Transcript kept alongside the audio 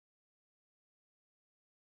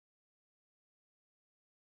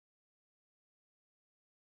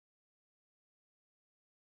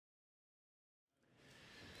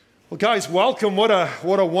Well, guys, welcome. What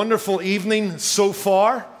a wonderful evening so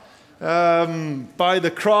far. By the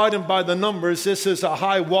crowd and by the numbers, this is a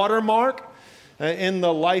high watermark in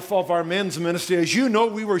the life of our men's ministry. As you know,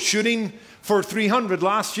 we were shooting for 300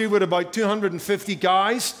 last year with about 250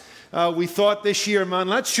 guys. We thought this year, man,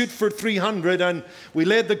 let's shoot for 300, and we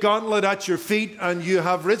laid the gauntlet at your feet, and you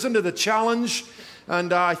have risen to the challenge.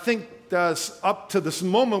 And I think up to this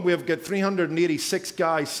moment, we have got 386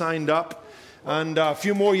 guys signed up. And a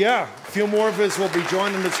few more of us will be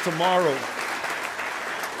joining us tomorrow.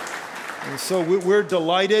 And so we're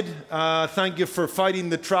delighted. Thank you for fighting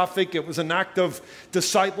the traffic. It was an act of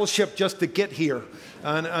discipleship just to get here.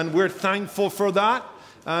 And we're thankful for that.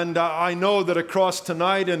 And I know that across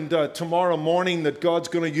tonight and tomorrow morning that God's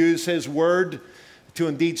going to use His Word to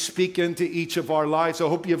indeed speak into each of our lives. I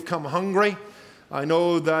hope you've come hungry. I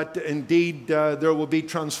know that indeed there will be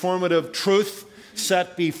transformative truth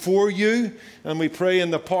set before you, and we pray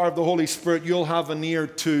in the power of the Holy Spirit you'll have an ear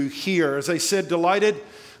to hear. As I said, delighted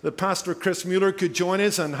that Pastor Chris Mueller could join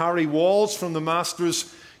us and Harry Walls from the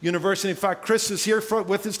Masters University. In fact, Chris is here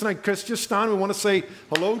with us tonight. Chris, just stand. We want to say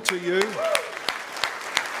hello to you.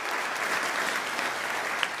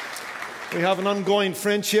 We have an ongoing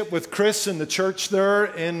friendship with Chris in the church there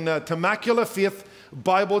in Temecula Faith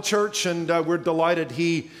Bible Church, and we're delighted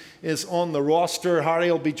he is on the roster.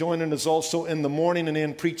 Harry will be joining us also in the morning and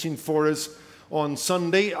then preaching for us on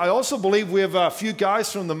Sunday. I also believe we have a few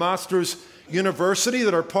guys from the Masters University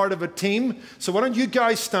that are part of a team. So why don't you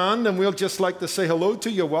guys stand, and we'll just like to say hello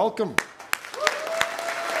to you. Welcome.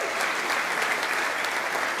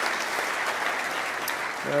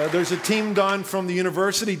 There's a team down from the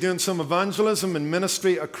university doing some evangelism and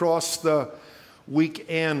ministry across the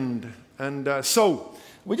weekend. And so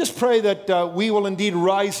we just pray that we will indeed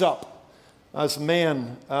rise up as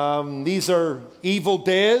men. These are evil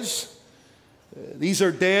days. These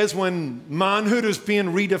are days when manhood is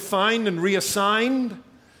being redefined and reassigned.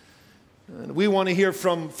 And we want to hear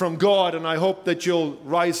from God, and I hope that you'll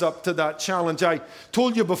rise up to that challenge. I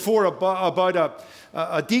told you before about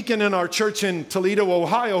a deacon in our church in Toledo,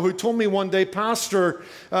 Ohio, who told me one day, Pastor,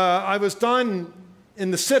 I was down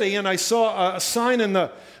in the city and I saw a sign in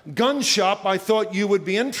the gun shop I thought you would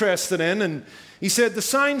be interested in. And he said, the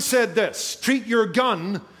sign said this: treat your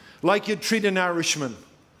gun like you'd treat an Irishman.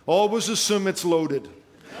 Always assume it's loaded.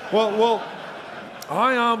 Well,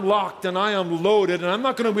 I am locked and I am loaded, and I'm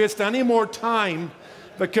not going to waste any more time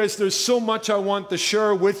because there's so much I want to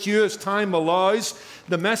share with you as time allows.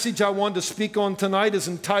 The message I want to speak on tonight is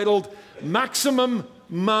entitled Maximum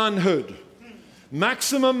Manhood.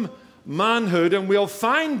 Maximum Manhood, and we'll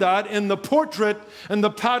find that in the portrait and the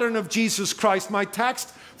pattern of Jesus Christ. My text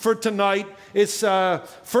for tonight is 1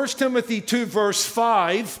 Timothy 2 verse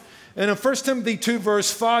 5. And in 1 Timothy 2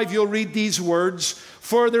 verse 5 you'll read these words: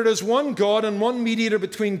 for there is one God and one mediator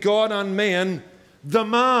between God and man, the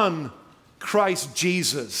man Christ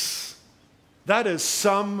Jesus. That is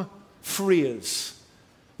some phrase.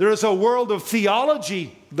 There is a world of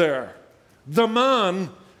theology there. The man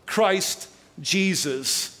Christ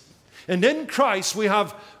Jesus. And in Christ we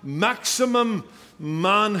have maximum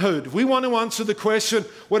manhood. We want to answer the question,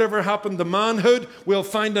 whatever happened to manhood? We'll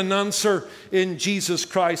find an answer in Jesus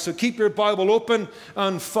Christ. So keep your Bible open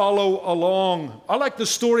and follow along. I like the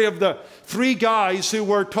story of the three guys who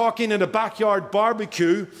were talking at a backyard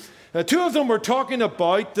barbecue. Two of them were talking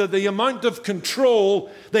about the amount of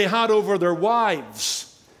control they had over their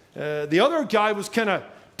wives. The other guy was kind of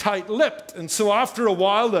tight-lipped. And so after a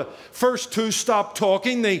while, the first two stopped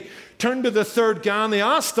talking. They turned to the third guy and they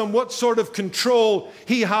asked him what sort of control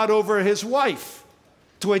he had over his wife.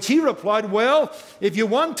 To which he replied, well, if you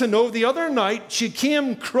want to know, the other night she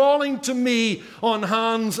came crawling to me on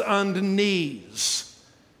hands and knees.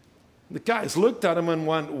 The guys looked at him and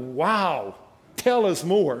went, wow, tell us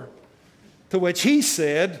more. To which he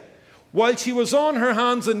said, while she was on her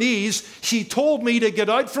hands and knees, she told me to get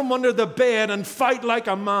out from under the bed and fight like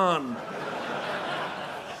a man.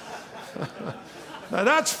 Now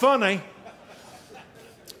that's funny.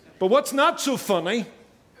 But what's not so funny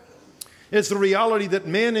is the reality that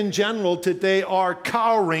men in general today are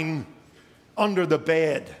cowering under the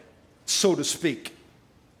bed, so to speak.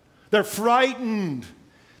 They're frightened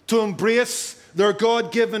to embrace their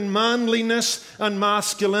God-given manliness and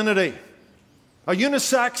masculinity. A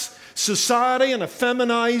unisex society and a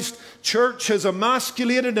feminized church has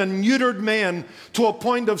emasculated and neutered men to a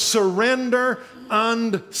point of surrender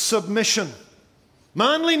and submission.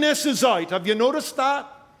 Manliness is out. Have you noticed that?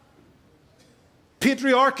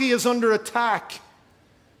 Patriarchy is under attack.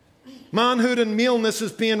 Manhood and maleness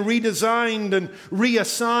is being redesigned and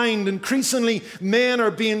reassigned. Increasingly, men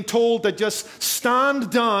are being told to just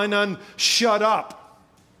stand down and shut up.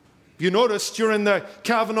 You noticed during the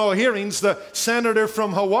Kavanaugh hearings, the senator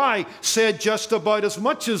from Hawaii said just about as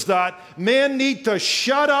much as that. Men need to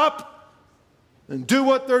shut up and do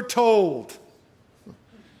what they're told.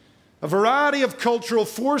 A variety of cultural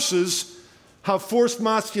forces have forced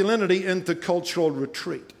masculinity into cultural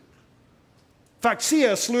retreat. In fact,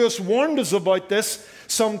 C.S. Lewis warned us about this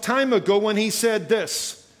some time ago when he said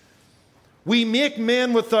this: "We make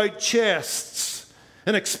men without chests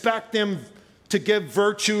and expect them to give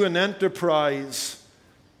virtue and enterprise.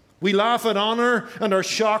 We laugh at honor and are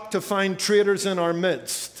shocked to find traitors in our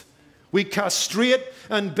midst. We castrate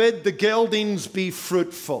and bid the geldings be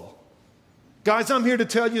fruitful." Guys, I'm here to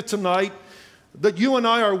tell you tonight that you and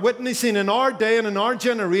I are witnessing in our day and in our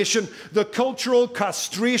generation the cultural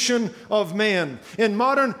castration of men. In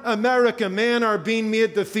modern America, men are being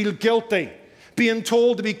made to feel guilty, being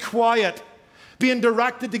told to be quiet, being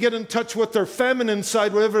directed to get in touch with their feminine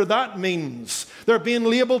side, whatever that means. They're being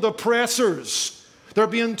labeled oppressors. They're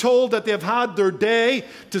being told that they've had their day,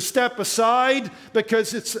 to step aside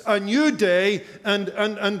because it's a new day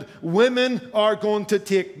and women are going to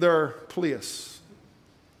take their place.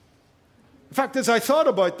 In fact, as I thought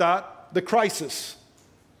about that, the crisis,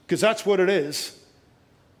 because that's what it is,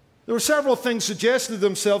 there were several things suggested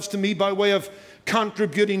themselves to me by way of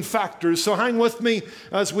contributing factors. So hang with me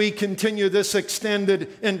as we continue this extended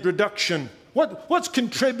introduction. What's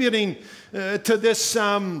contributing to this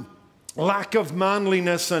lack of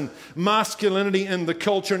manliness and masculinity in the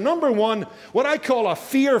culture? Number one, what I call a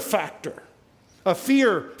fear factor. A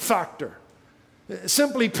fear factor.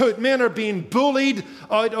 Simply put, men are being bullied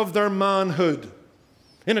out of their manhood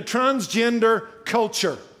in a transgender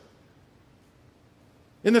culture,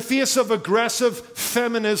 in the face of aggressive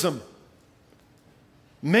feminism.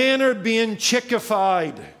 Men are being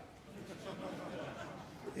chickified.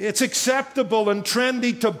 It's acceptable and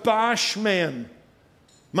trendy to bash men.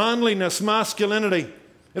 Manliness, masculinity.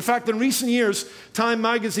 In fact, in recent years, Time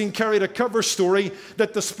magazine carried a cover story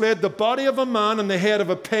that displayed the body of a man and the head of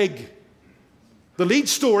a pig. The lead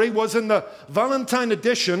story was in the Valentine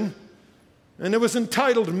edition, and it was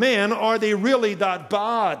entitled, "Men, Are They Really That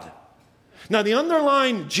Bad?" Now, the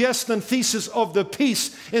underlying gist and thesis of the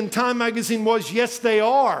piece in Time magazine was, yes, they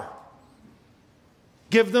are.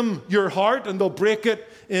 Give them your heart and they'll break it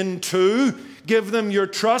in two. Give them your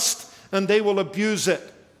trust and they will abuse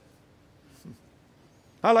it.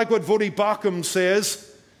 I like what Vodi Bakum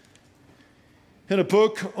says in a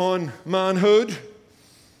book on manhood.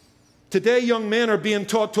 Today, young men are being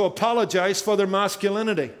taught to apologize for their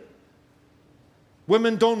masculinity.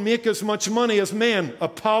 Women don't make as much money as men.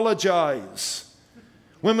 Apologize.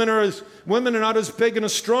 Women are not as big and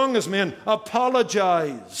as strong as men.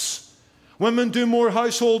 Apologize. Women do more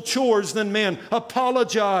household chores than men.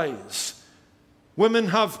 Apologize. Women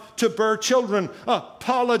have to bear children.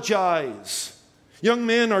 Apologize. Young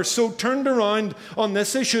men are so turned around on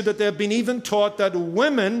this issue that they've been even taught that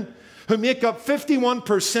women, who make up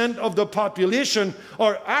 51% of the population,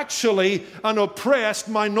 are actually an oppressed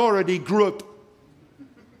minority group.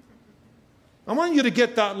 I want you to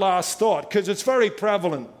get that last thought because it's very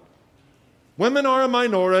prevalent. Women are a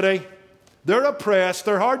minority. They're oppressed.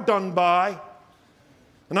 They're hard done by.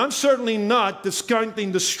 And I'm certainly not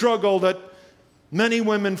discounting the struggle that many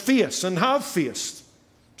women face and have faced.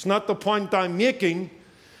 It's not the point I'm making.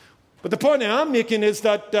 But the point I'm making is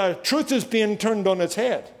that truth is being turned on its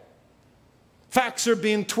head. Facts are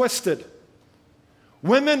being twisted.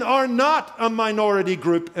 Women are not a minority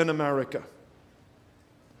group in America.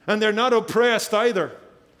 And they're not oppressed either.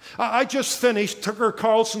 I just finished Tucker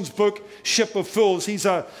Carlson's book, Ship of Fools. He's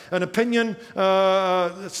an opinion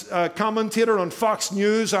commentator on Fox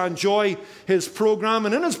News. I enjoy his program.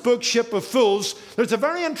 And in his book, Ship of Fools, there's a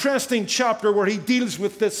very interesting chapter where he deals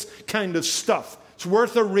with this kind of stuff. It's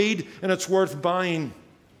worth a read and it's worth buying.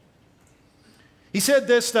 He said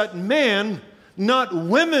this, that men, not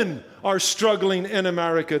women, are struggling in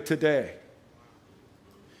America today.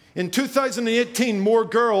 In 2018, more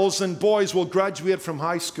girls than boys will graduate from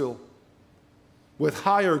high school with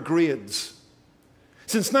higher grades.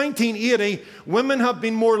 Since 1980, women have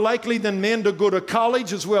been more likely than men to go to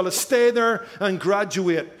college as well as stay there and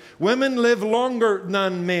graduate. Women live longer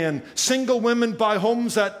than men. Single women buy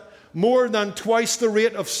homes at more than twice the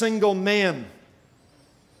rate of single men.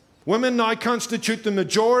 Women now constitute the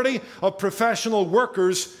majority of professional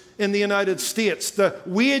workers in the United States. The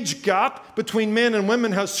wage gap between men and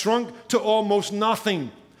women has shrunk to almost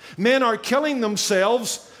nothing. Men are killing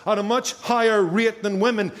themselves at a much higher rate than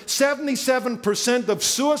women. 77% of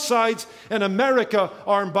suicides in America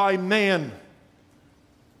are by men.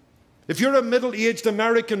 If you're a middle-aged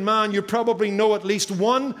American man, you probably know at least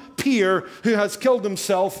one peer who has killed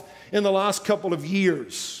himself in the last couple of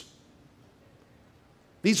years.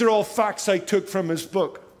 These are all facts I took from his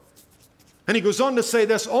book. And he goes on to say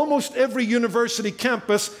this: almost every university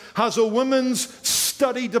campus has a women's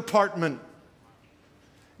study department.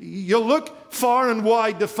 You look far and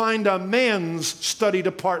wide to find a men's study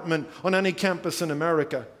department on any campus in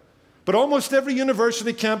America. But almost every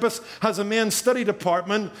university campus has a men's study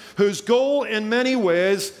department whose goal in many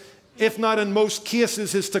ways, if not in most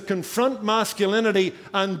cases, is to confront masculinity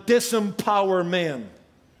and disempower men.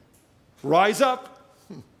 Rise up.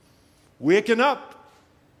 Waking up.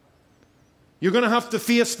 You're going to have to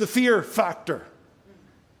face the fear factor.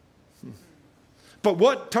 But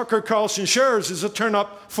what Tucker Carlson shares is a turn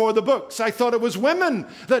up for the books. I thought it was women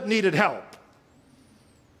that needed help.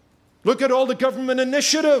 Look at all the government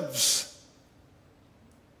initiatives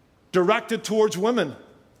directed towards women.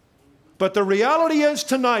 But the reality is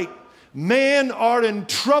tonight, men are in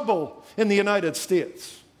trouble in the United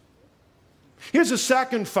States. Here's a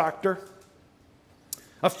second factor,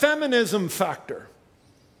 a feminism factor.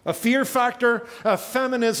 A fear factor, a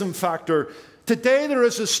feminism factor. Today there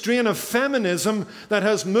is a strain of feminism that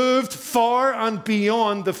has moved far and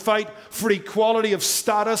beyond the fight for equality of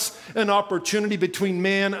status and opportunity between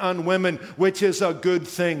men and women, which is a good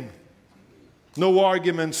thing. No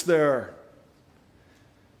arguments there.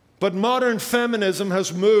 But modern feminism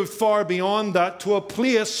has moved far beyond that to a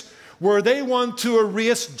place where they want to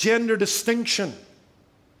erase gender distinction.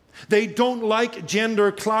 They don't like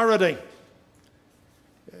gender clarity.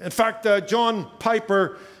 In fact, John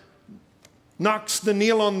Piper knocks the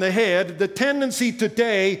nail on the head. The tendency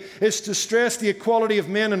today is to stress the equality of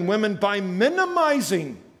men and women by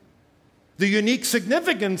minimizing the unique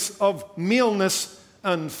significance of maleness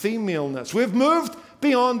and femaleness. We've moved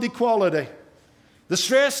beyond equality. The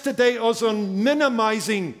stress today is on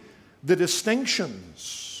minimizing the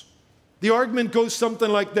distinctions. The argument goes something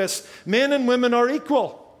like this: men and women are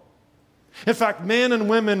equal. In fact, men and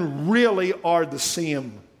women really are the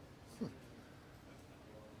same.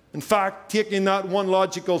 In fact, taking that one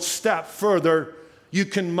logical step further, you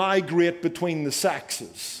can migrate between the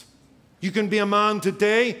sexes. You can be a man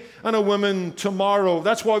today and a woman tomorrow.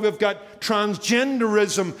 That's why we've got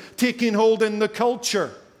transgenderism taking hold in the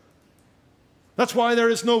culture. That's why there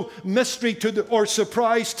is no mystery or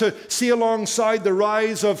surprise to see alongside the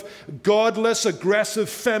rise of godless, aggressive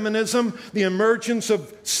feminism, the emergence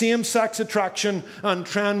of same-sex attraction and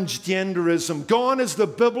transgenderism. Gone is the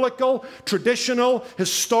biblical, traditional,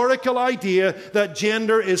 historical idea that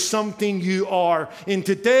gender is something you are. In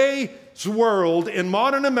today's world, in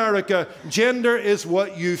modern America, gender is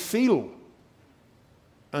what you feel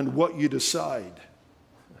and what you decide.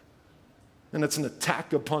 And it's an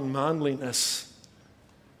attack upon manliness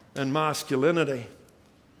and masculinity.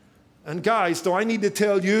 And guys, do I need to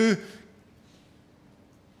tell you,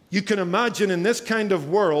 you can imagine in this kind of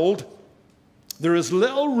world, there is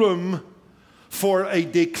little room for a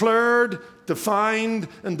declared, defined,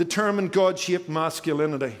 and determined God-shaped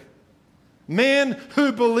masculinity. Men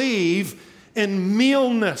who believe in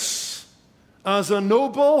maleness as a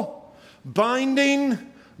noble, binding,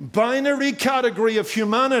 binary category of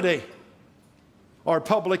humanity are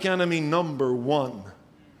public enemy number one.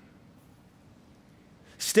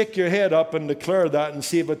 Stick your head up and declare that and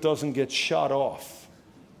see if it doesn't get shot off.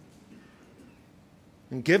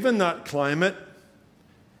 And given that climate,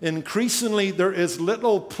 increasingly there is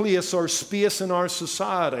little place or space in our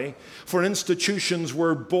society for institutions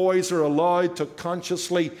where boys are allowed to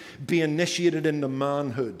consciously be initiated into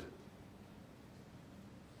manhood.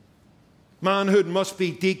 Manhood must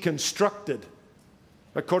be deconstructed,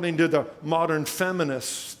 according to the modern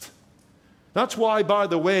feminist. That's why, by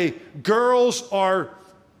the way, girls are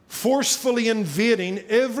forcefully invading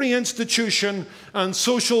every institution and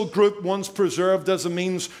social group once preserved as a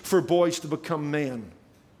means for boys to become men.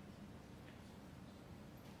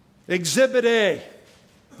 Exhibit A,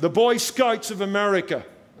 the Boy Scouts of America.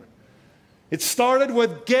 It started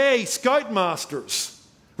with gay scoutmasters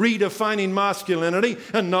redefining masculinity,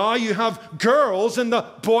 and now you have girls in the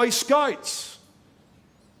Boy Scouts.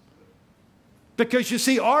 Because you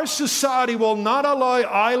see, our society will not allow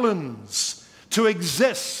islands to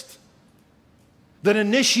exist that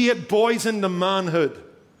initiate boys into manhood.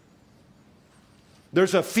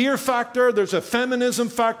 There's a fear factor, there's a feminism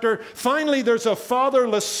factor. Finally, there's a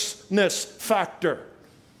fatherlessness factor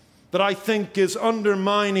that I think is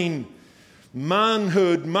undermining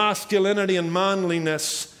manhood, masculinity, and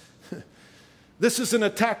manliness. This is an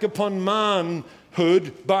attack upon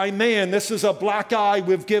manhood by man. This is a black eye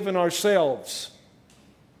we've given ourselves.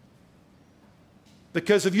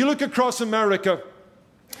 Because if you look across America,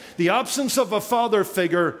 the absence of a father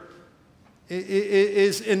figure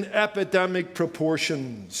is in epidemic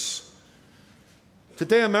proportions.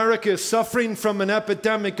 Today, America is suffering from an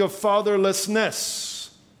epidemic of fatherlessness.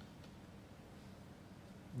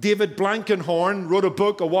 David Blankenhorn wrote a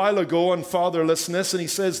book a while ago on fatherlessness, and he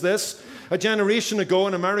says this: a generation ago,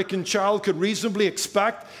 an American child could reasonably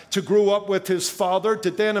expect to grow up with his father.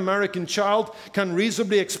 Today, an American child can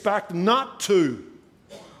reasonably expect not to.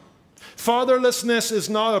 Fatherlessness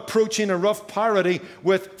is now approaching a rough parity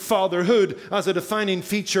with fatherhood as a defining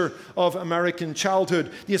feature of American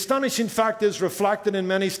childhood. The astonishing fact is reflected in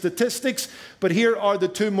many statistics, but here are the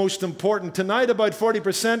two most important. Tonight, about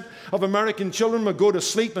 40% of American children will go to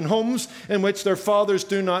sleep in homes in which their fathers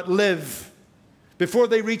do not live. Before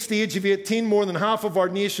they reach the age of 18, more than half of our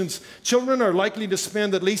nation's children are likely to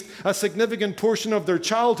spend at least a significant portion of their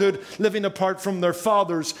childhood living apart from their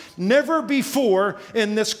fathers. Never before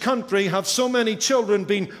in this country have so many children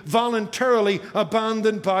been voluntarily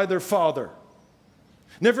abandoned by their father.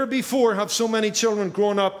 Never before have so many children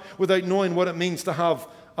grown up without knowing what it means to have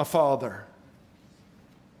a father.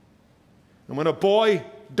 And when a boy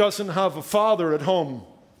doesn't have a father at home,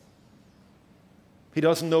 he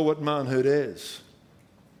doesn't know what manhood is.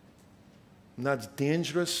 And that's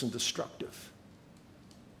dangerous and destructive.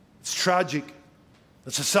 It's tragic.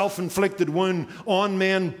 It's a self-inflicted wound on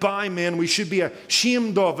men, by men. We should be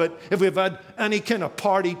ashamed of it if we've had any kind of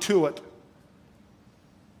party to it.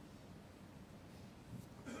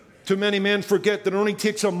 Too many men forget that it only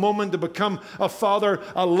takes a moment to become a father,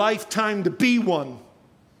 a lifetime to be one.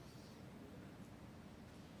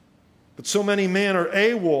 But so many men are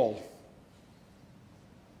AWOL.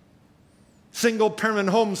 Single-parent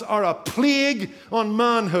homes are a plague on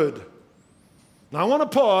manhood. Now, I want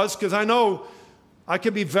to pause because I know I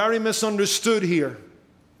could be very misunderstood here.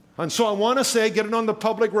 And so I want to say, get it on the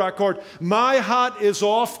public record, my hat is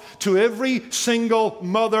off to every single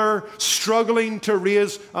mother struggling to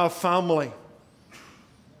raise a family.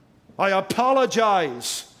 I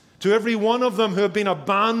apologize to every one of them who have been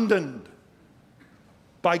abandoned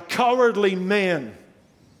by cowardly men.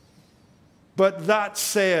 But that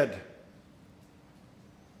said,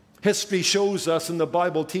 history shows us and the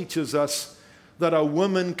Bible teaches us that a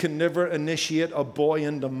woman can never initiate a boy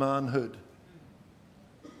into manhood.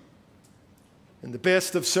 In the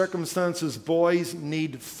best of circumstances, boys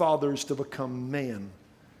need fathers to become men.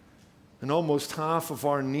 And almost half of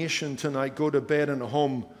our nation tonight go to bed in a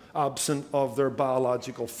home absent of their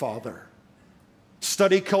biological father.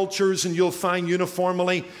 Study cultures and you'll find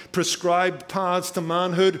uniformly prescribed paths to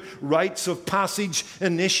manhood, rites of passage,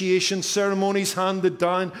 initiation ceremonies handed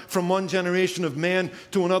down from one generation of men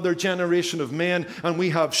to another generation of men, and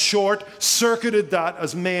we have short-circuited that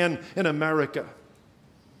as men in America.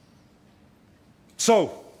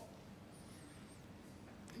 So,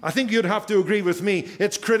 I think you'd have to agree with me,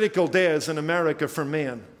 it's critical days in America for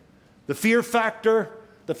men. The fear factor,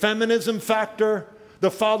 the feminism factor, the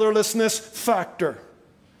fatherlessness factor.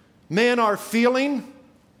 Men are feeling,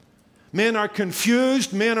 men are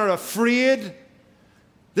confused, men are afraid.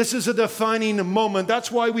 This is a defining moment.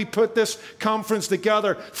 That's why we put this conference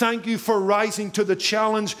together. Thank you for rising to the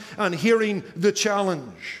challenge and hearing the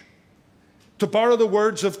challenge. To borrow the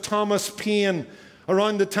words of Thomas Paine,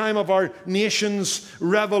 around the time of our nation's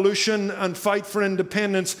revolution and fight for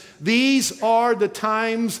independence, these are the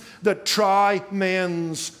times that try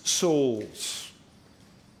men's souls.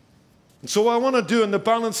 And so what I want to do in the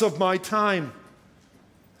balance of my time,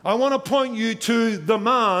 I want to point you to the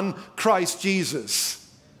man, Christ Jesus.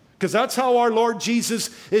 Because that's how our Lord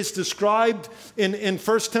Jesus is described in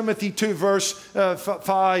 1 Timothy 2 verse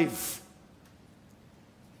 5.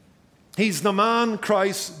 He's the man,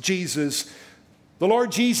 Christ Jesus. The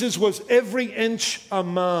Lord Jesus was every inch a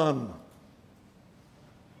man.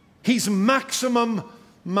 He's maximum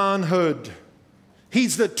manhood.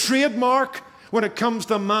 He's the trademark when it comes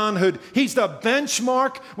to manhood. He's the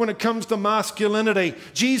benchmark when it comes to masculinity.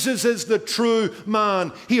 Jesus is the true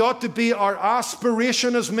man. He ought to be our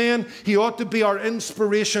aspiration as men. He ought to be our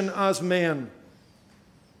inspiration as men.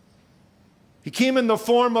 He came in the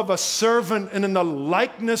form of a servant and in the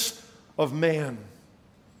likeness of man.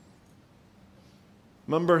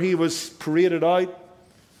 Remember, he was paraded out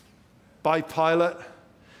by Pilate.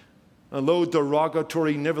 And though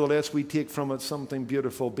derogatory, nevertheless we take from it something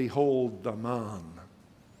beautiful. Behold the man.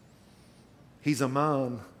 He's a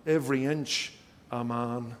man, every inch a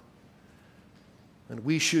man. And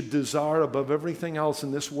we should desire above everything else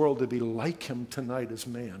in this world to be like him tonight as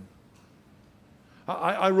men.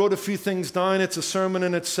 I wrote a few things down. It's a sermon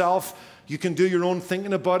in itself. You can do your own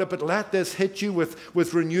thinking about it, but let this hit you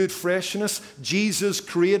with renewed freshness. Jesus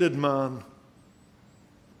created man.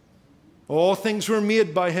 All things were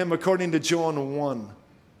made by him, according to John 1.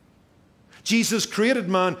 Jesus created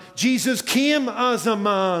man. Jesus came as a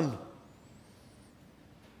man.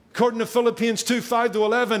 According to Philippians 2,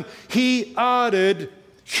 5-11, he added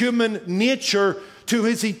human nature to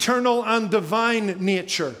his eternal and divine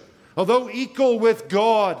nature. Although equal with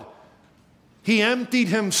God, he emptied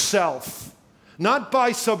himself, not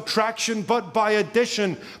by subtraction, but by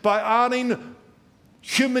addition, by adding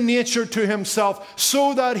human nature to himself,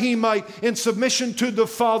 so that he might, in submission to the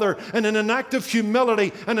Father and in an act of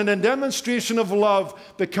humility and in a demonstration of love,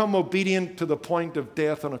 become obedient to the point of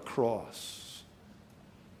death on a cross.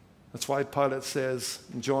 That's why Pilate says,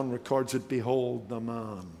 and John records it, behold the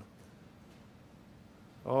man.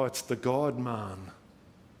 Oh, it's the God-man.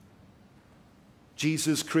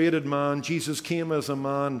 Jesus created man. Jesus came as a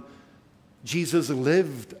man. Jesus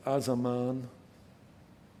lived as a man.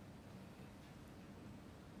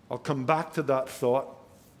 I'll come back to that thought.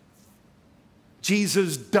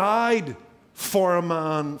 Jesus died for a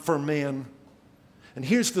man, for men. And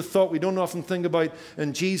here's the thought we don't often think about,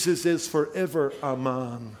 and Jesus is forever a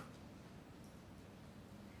man.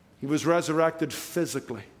 He was resurrected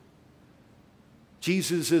physically.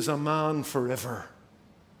 Jesus is a man forever.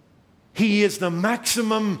 He is the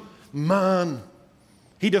maximum man.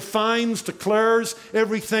 He defines, declares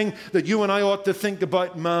everything that you and I ought to think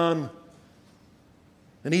about man.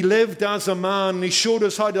 And he lived as a man, and he showed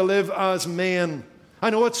us how to live as men.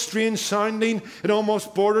 I know it's strange sounding, it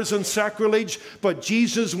almost borders on sacrilege, but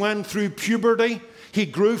Jesus went through puberty. He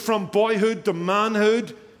grew from boyhood to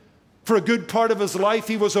manhood. For a good part of his life,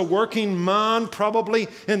 he was a working man, probably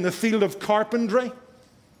in the field of carpentry.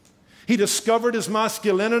 He discovered his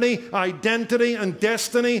masculinity, identity, and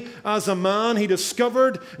destiny as a man. He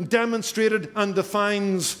discovered, demonstrated, and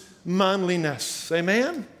defines manliness.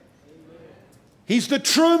 Amen? He's the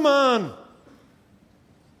true man.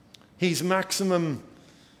 He's maximum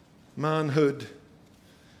manhood.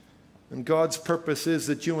 And God's purpose is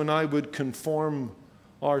that you and I would conform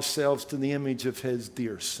ourselves to the image of his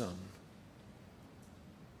dear Son.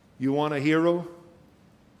 You want a hero?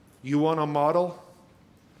 You want a model?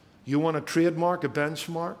 You want a trademark, a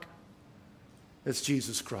benchmark? It's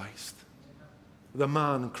Jesus Christ. The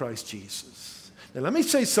man Christ Jesus. Now let me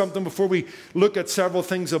say something before we look at several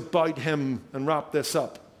things about him and wrap this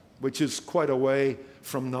up, which is quite a way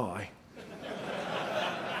from now.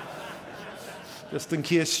 Just in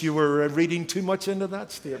case you were reading too much into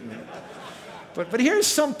that statement. But here's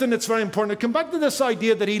something that's very important. I come back to this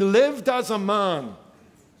idea that he lived as a man.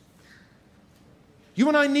 You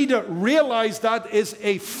and I need to realize that is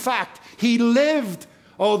a fact. He lived,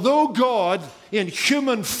 although God, in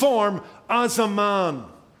human form as a man.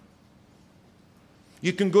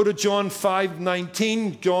 You can go to John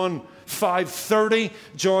 5:19, John 5:30,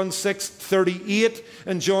 John 6:38,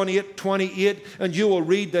 and John 8:28, and you will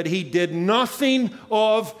read that he did nothing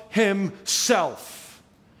of himself.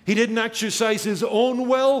 He didn't exercise his own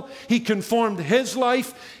will. He conformed his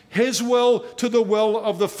life, his will, to the will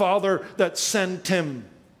of the Father that sent him.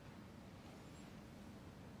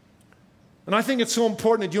 And I think it's so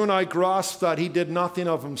important that you and I grasp that he did nothing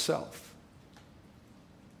of himself.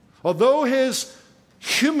 Although his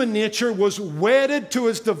human nature was wedded to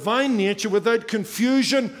his divine nature without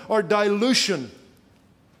confusion or dilution,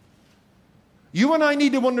 you and I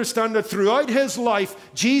need to understand that throughout his life,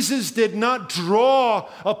 Jesus did not draw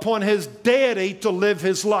upon his deity to live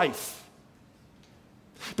his life.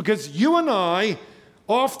 Because you and I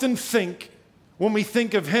often think, when we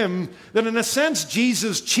think of him, that in a sense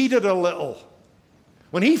Jesus cheated a little.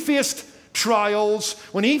 When he faced trials,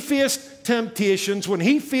 when he faced temptations, when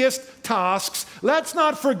he faced tasks, let's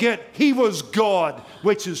not forget he was God,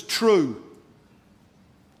 which is true.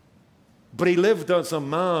 But he lived as a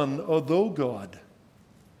man, although God.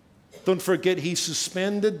 Don't forget, he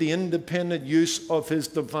suspended the independent use of his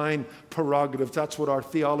divine prerogatives. That's what our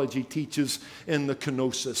theology teaches in the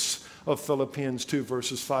kenosis of Philippians 2,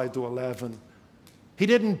 verses 5-11. He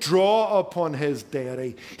didn't draw upon his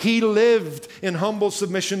deity. He lived in humble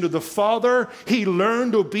submission to the Father. He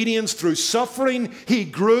learned obedience through suffering. He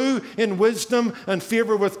grew in wisdom and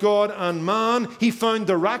favor with God and man. He found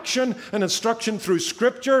direction and instruction through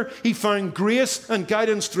Scripture. He found grace and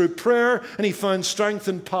guidance through prayer. And he found strength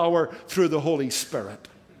and power through the Holy Spirit.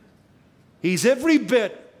 He's every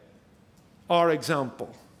bit our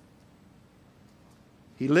example.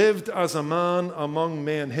 He lived as a man among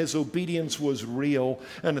men. His obedience was real,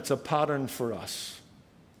 and it's a pattern for us.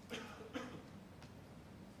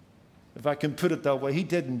 if I can put it that way. He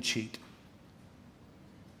didn't cheat.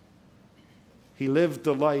 He lived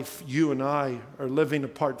the life you and I are living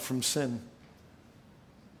apart from sin.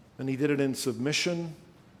 And he did it in submission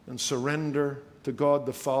and surrender to God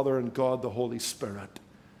the Father and God the Holy Spirit.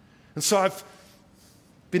 And so I've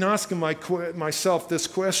been asking myself this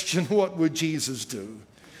question: what would Jesus do?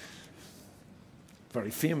 Very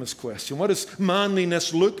famous question. What does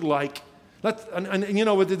manliness look like? And you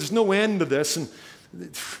know, there's no end to this. And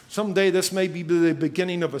someday this may be the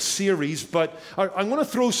beginning of a series, but I'm going to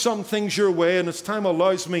throw some things your way, and as time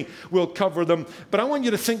allows me, we'll cover them. But I want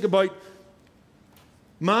you to think about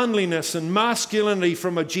manliness and masculinity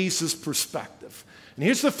from a Jesus perspective. And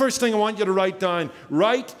here's the first thing I want you to write down.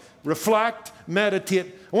 Write, reflect,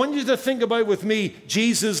 meditate. I want you to think about with me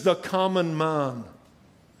Jesus the common man.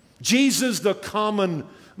 Jesus the common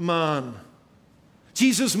man.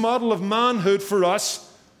 Jesus' model of manhood for us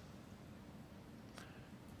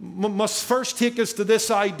must first take us to this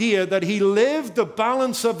idea that he lived the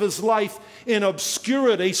balance of his life in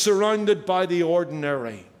obscurity, surrounded by the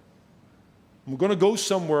ordinary. We're going to go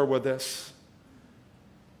somewhere with this.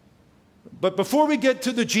 But before we get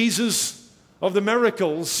to the Jesus of the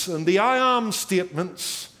miracles and the I am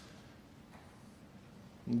statements,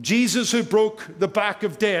 Jesus who broke the back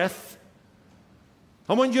of death,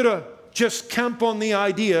 I want you to just camp on the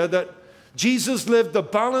idea that Jesus lived the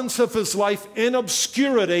balance of his life in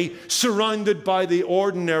obscurity, surrounded by the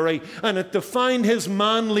ordinary, and it defined his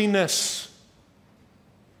manliness.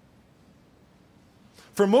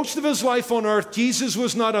 For most of his life on earth, Jesus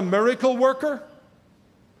was not a miracle worker.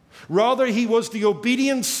 Rather, he was the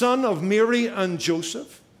obedient son of Mary and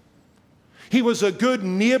Joseph. He was a good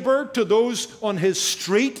neighbor to those on his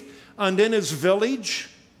street and in his village.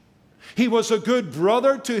 He was a good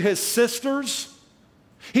brother to his sisters.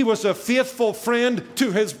 He was a faithful friend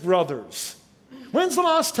to his brothers. When's the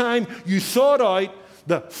last time you thought out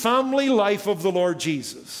the family life of the Lord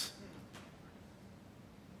Jesus?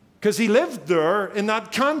 Because he lived there in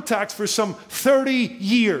that context for some 30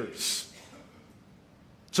 years.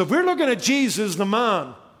 So if we're looking at Jesus, the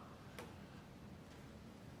man,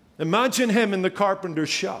 imagine him in the carpenter's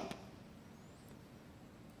shop.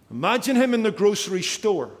 Imagine him in the grocery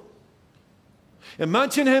store.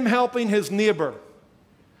 Imagine him helping his neighbor.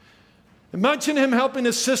 Imagine him helping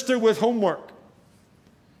his sister with homework.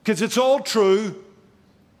 Because it's all true.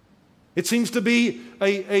 It seems to be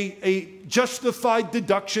a justified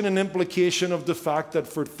deduction and implication of the fact that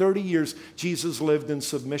for 30 years Jesus lived in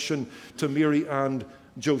submission to Mary and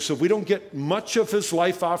Joseph. We don't get much of his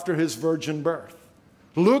life after his virgin birth.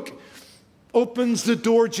 Luke opens the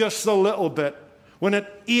door just a little bit. When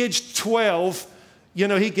at age 12, you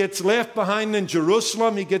know, he gets left behind in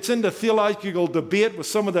Jerusalem. He gets into theological debate with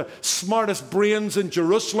some of the smartest brains in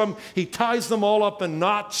Jerusalem. He ties them all up in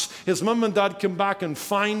knots. His mom and dad come back and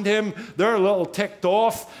find him. They're a little ticked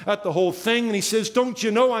off at the whole thing. And he says, don't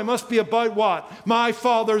you know I must be about what? My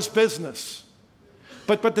Father's business.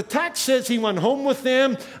 But the text says he went home with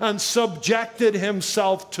them and subjected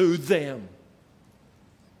himself to them.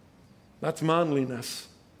 That's manliness.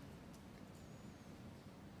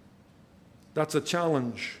 That's a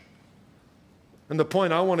challenge. And the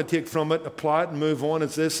point I want to take from it, apply it and move on,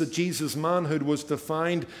 is this: that Jesus' manhood was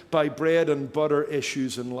defined by bread and butter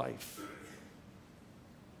issues in life.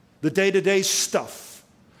 The day-to-day stuff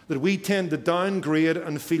that we tend to downgrade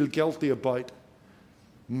and feel guilty about.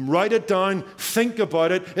 Write it down, think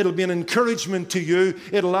about it. It'll be an encouragement to you.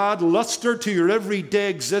 It'll add luster to your everyday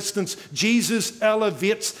existence. Jesus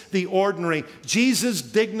elevates the ordinary. Jesus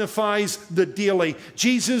dignifies the daily.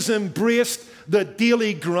 Jesus embraced the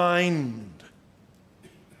daily grind.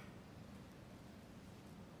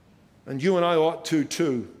 And you and I ought to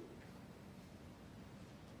too.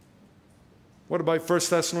 What about 1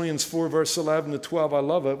 Thessalonians 4, verse 11 to 12? I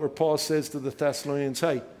love it, where Paul says to the Thessalonians,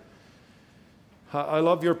 hey, I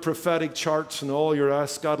love your prophetic charts and all your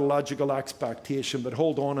eschatological expectation, but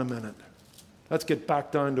hold on a minute. Let's get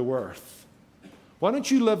back down to earth. Why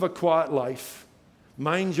don't you live a quiet life,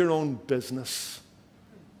 mind your own business,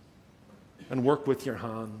 and work with your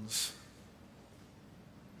hands?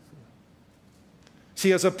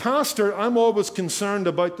 See, as a pastor, I'm always concerned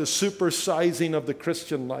about the supersizing of the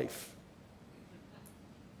Christian life.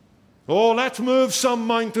 Oh, let's move some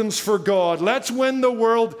mountains for God. Let's win the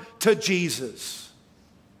world to Jesus.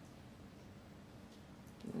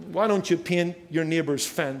 Why don't you paint your neighbor's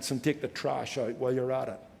fence and take the trash out while you're at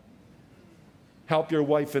it? Help your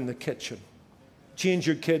wife in the kitchen. Change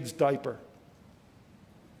your kid's diaper.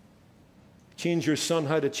 Change your son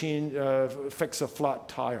how to fix a flat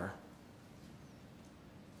tire.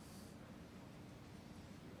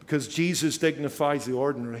 Because Jesus dignifies the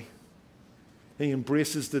ordinary. He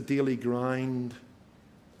embraces the daily grind.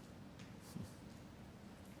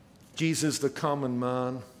 Jesus, the common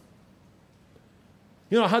man.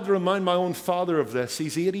 You know, I had to remind my own father of this.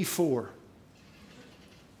 He's 84.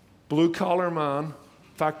 Blue-collar man,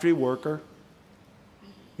 factory worker.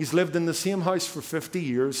 He's lived in the same house for 50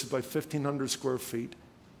 years, about 1,500 square feet.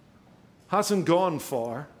 Hasn't gone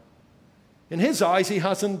far. In his eyes, he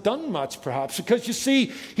hasn't done much, perhaps, because you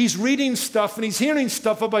see, he's reading stuff and he's hearing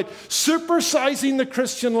stuff about supersizing the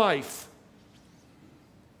Christian life.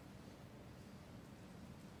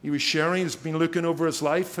 He was sharing, he's been looking over his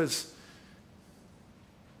life. There's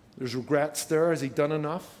regrets there. Has he done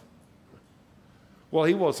enough? Well,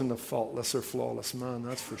 he wasn't a faultless or flawless man,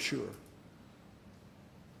 that's for sure.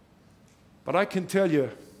 But I can tell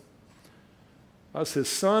you, as his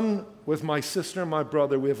son, with my sister and my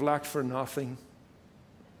brother, we have lacked for nothing.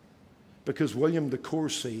 Because William De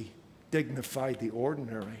Courcy dignified the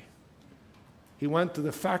ordinary. He went to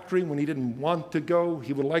the factory when he didn't want to go.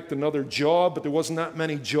 He would have liked another job, but there wasn't that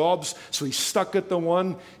many jobs, so he stuck at the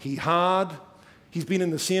one he had. He's been in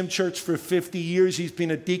the same church for 50 years. He's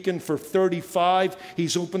been a deacon for 35.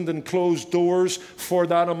 He's opened and closed doors for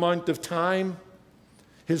that amount of time.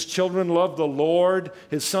 His children love the Lord.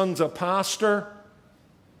 His son's a pastor.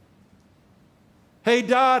 Hey,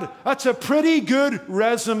 Dad, that's a pretty good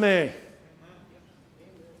resume.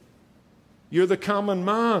 You're the common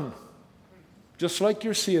man, just like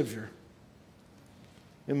your Savior.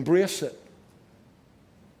 Embrace it.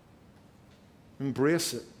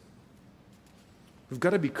 Embrace it. We've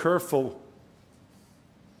got to be careful.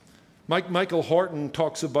 Michael Horton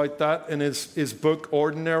talks about that in his book,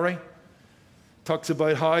 Ordinary. Talks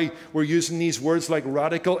about how we're using these words like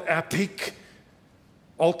radical, epic,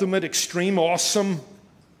 ultimate, extreme, awesome,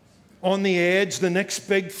 on the edge, the next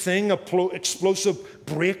big thing, explosive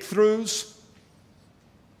breakthroughs.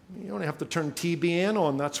 You only have to turn TBN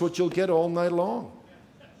on. That's what you'll get all night long.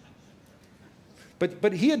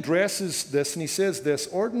 But he addresses this and he says this: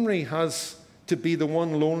 ordinary has to be the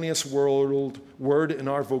one loneliest word in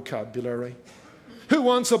our vocabulary. Who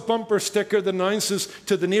wants a bumper sticker that announces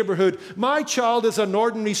to the neighborhood, my child is an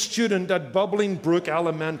ordinary student at Bubbling Brook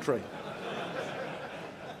Elementary?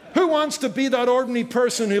 Who wants to be that ordinary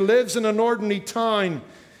person who lives in an ordinary town,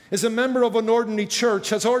 is a member of an ordinary church,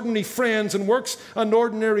 has ordinary friends, and works an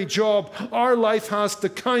ordinary job? Our life has to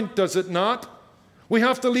count, does it not? We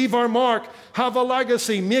have to leave our mark, have a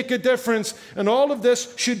legacy, make a difference. And all of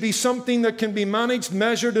this should be something that can be managed,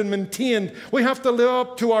 measured, and maintained. We have to live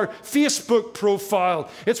up to our Facebook profile.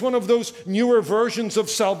 It's one of those newer versions of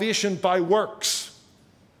salvation by works.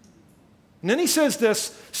 And then he says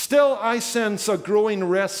this: still I sense a growing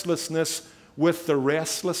restlessness with the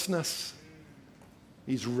restlessness.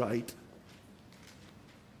 He's right.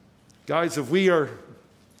 Guys, if we are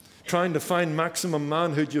trying to find maximum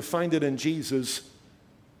manhood, you find it in Jesus,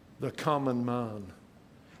 the common man.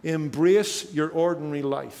 Embrace your ordinary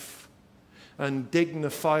life and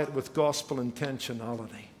dignify it with gospel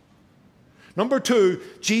intentionality. Number two,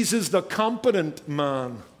 Jesus, the competent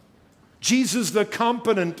man. Jesus, the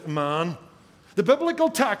competent man. The biblical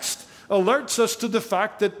text alerts us to the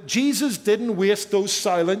fact that Jesus didn't waste those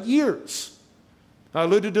silent years. I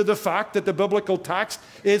alluded to the fact that the biblical text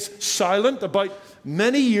is silent about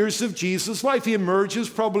many years of Jesus' life. He emerges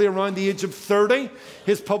probably around the age of 30.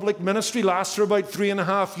 His public ministry lasts for about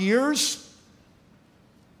 3.5 years.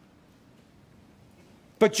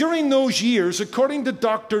 But during those years, according to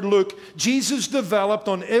Dr. Luke, Jesus developed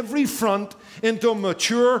on every front into a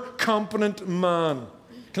mature, competent man.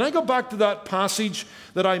 Can I go back to that passage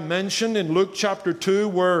that I mentioned in Luke chapter 2,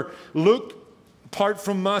 where Luke, apart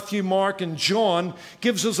from Matthew, Mark, and John,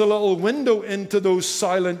 gives us a little window into those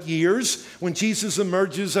silent years when Jesus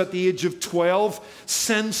emerges at the age of 12,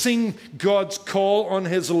 sensing God's call on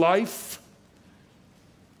his life.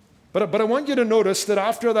 But I want you to notice that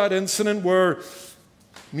after that incident where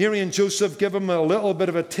Mary and Joseph give him a little bit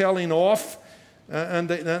of a telling off, and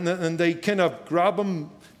they kind of grab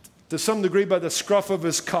him to some degree by the scruff of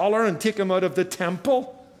his collar and take him out of the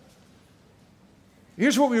temple.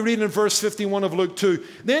 Here's what we read in verse 51 of Luke 2.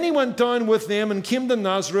 Then he went down with them and came to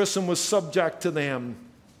Nazareth and was subject to them,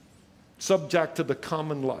 subject to the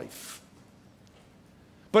common life.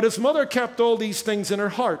 But his mother kept all these things in her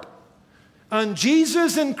heart. And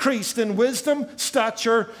Jesus increased in wisdom,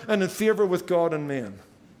 stature, and in favor with God and men.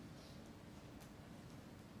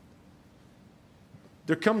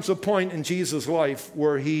 There comes a point in Jesus' life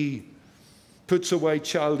where he puts away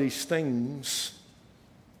childish things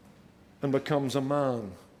and becomes a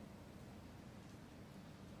man.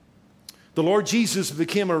 The Lord Jesus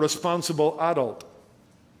became a responsible adult.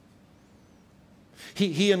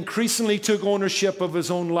 He increasingly took ownership of his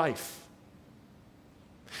own life.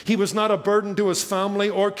 He was not a burden to his family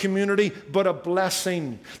or community, but a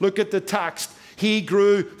blessing. Look at the text. He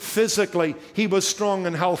grew physically. He was strong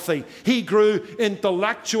and healthy. He grew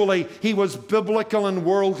intellectually. He was biblical and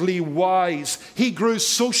worldly wise. He grew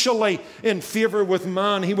socially in favor with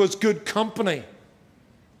man. He was good company.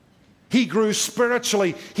 He grew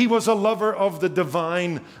spiritually. He was a lover of the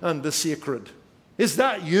divine and the sacred. Is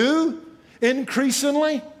that you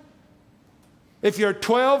increasingly? If you're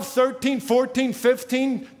 12, 13, 14,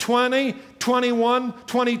 15, 20, 21,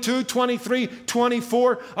 22, 23,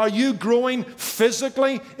 24, are you growing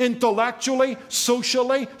physically, intellectually,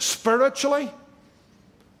 socially, spiritually?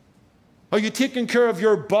 Are you taking care of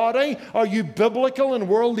your body? Are you biblical and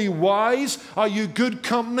worldly wise? Are you good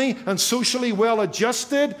company and socially well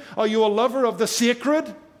adjusted? Are you a lover of the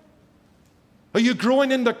sacred? Are you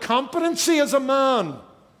growing into competency as a man?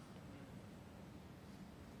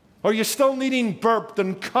 Are you still needing burped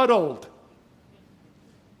and cuddled?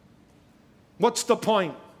 What's the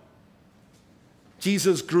point?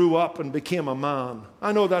 Jesus grew up and became a man.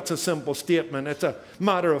 I know that's a simple statement. It's a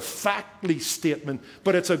matter-of-factly statement,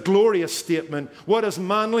 but it's a glorious statement. What does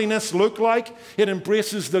manliness look like? It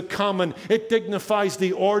embraces the common. It dignifies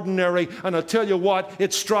the ordinary. And I'll tell you what,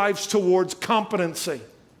 it strives towards competency.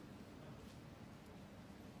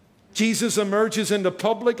 Jesus emerges into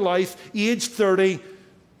public life, age 30,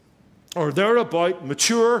 or thereabout,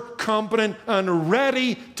 mature, competent, and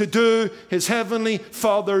ready to do his heavenly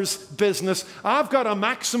Father's business. I've got a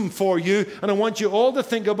maxim for you, and I want you all to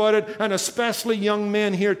think about it, and especially young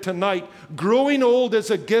men here tonight. Growing old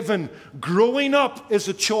is a given. Growing up is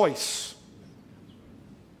a choice.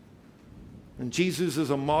 And Jesus is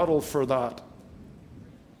a model for that.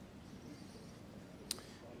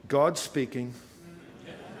 God speaking.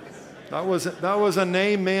 That was an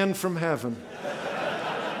amen from heaven.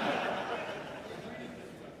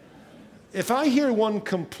 If I hear one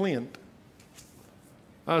complaint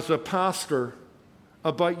as a pastor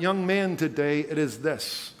about young men today, it is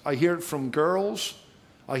this. I hear it from girls.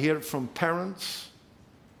 I hear it from parents.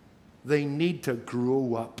 They need to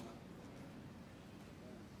grow up.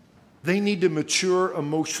 They need to mature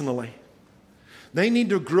emotionally. They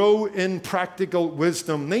need to grow in practical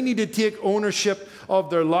wisdom. They need to take ownership of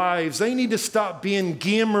their lives. They need to stop being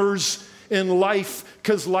gamers in life,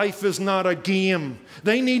 because life is not a game.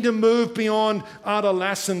 They need to move beyond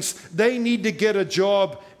adolescence. They need to get a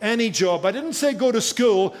job, any job. I didn't say go to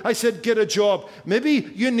school. I said get a job. Maybe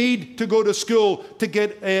you need to go to school to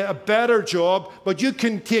get a better job, but you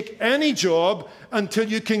can take any job until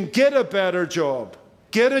you can get a better job.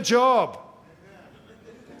 Get a job.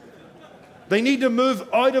 They need to move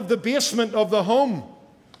out of the basement of the home.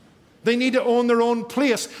 They need to own their own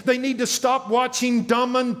place. They need to stop watching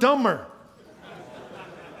Dumb and Dumber.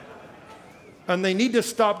 And they need to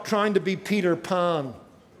stop trying to be Peter Pan,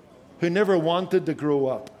 who never wanted to grow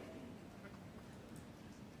up.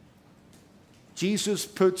 Jesus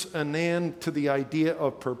puts an end to the idea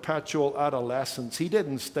of perpetual adolescence. He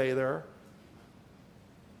didn't stay there.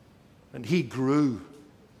 And he grew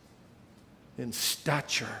in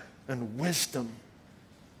stature and wisdom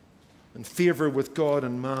and favor with God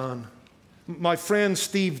and man. My friend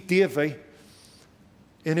Steve Davey,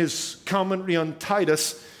 in his commentary on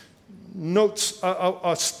Titus, notes a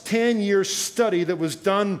 10-year study that was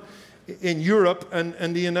done in Europe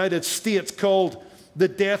and the United States called The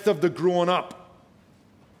Death of the Growing Up.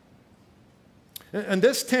 And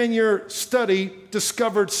this 10-year study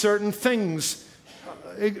discovered certain things.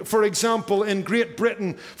 For example, in Great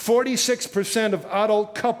Britain, 46% of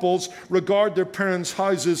adult couples regard their parents'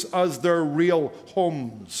 houses as their real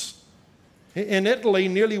homes. In Italy,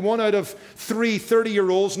 nearly 1 out of 3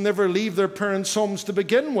 30-year-olds never leave their parents' homes to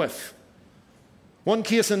begin with. One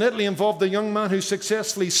case in Italy involved a young man who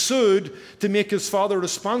successfully sued to make his father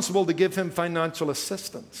responsible to give him financial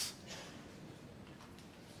assistance.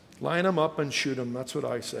 Line him up and shoot him, that's what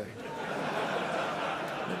I say.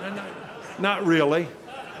 Not really.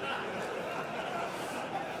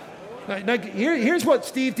 Now, here's what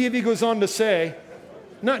Steve Davey goes on to say.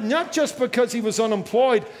 Not just because he was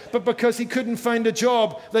unemployed, but because he couldn't find a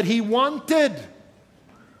job that he wanted.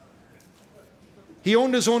 He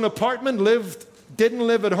owned his own apartment, didn't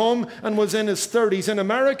live at home, and was in his 30s. In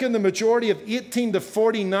America, the majority of 18 to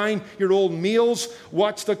 49-year-old males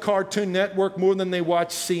watch the Cartoon Network more than they watch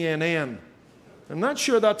CNN. I'm not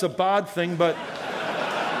sure that's a bad thing, but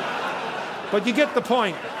you get the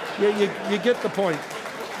point. You get the point.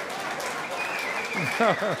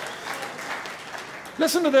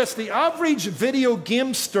 Listen to this. The average video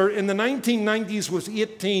gamester in the 1990s was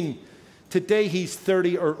 18. Today, he's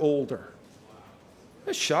 30 or older.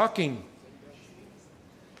 That's shocking.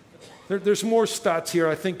 There's more stats here.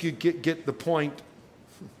 I think you get the point.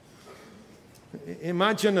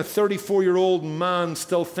 Imagine a 34-year-old man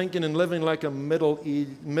still thinking and living like a middle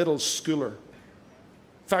schooler.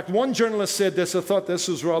 In fact, one journalist said this. I thought this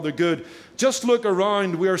was rather good. Just look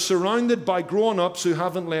around. We are surrounded by grown-ups who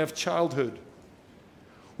haven't left childhood.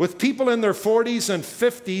 With people in their 40s and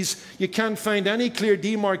 50s, you can't find any clear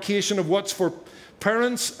demarcation of what's for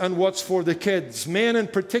parents and what's for the kids. Men in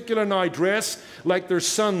particular now dress like their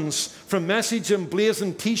sons, from message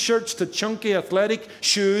emblazoned t-shirts to chunky athletic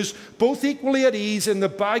shoes, both equally at ease in the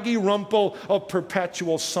baggy rumple of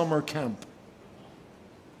perpetual summer camp.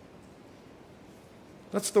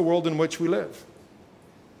 That's the world in which we live.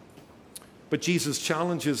 But Jesus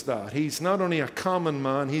challenges that. He's not only a common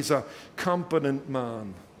man, he's a competent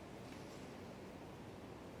man.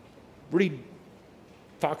 Read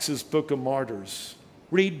Fox's Book of Martyrs.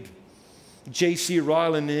 Read J.C.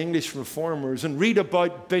 Ryle and the English Reformers, and read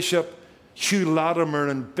about Bishop Hugh Latimer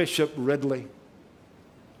and Bishop Ridley.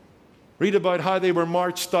 Read about how they were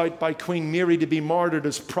marched out by Queen Mary to be martyred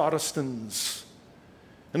as Protestants.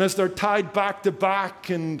 And as they're tied back to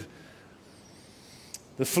back and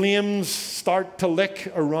the flames start to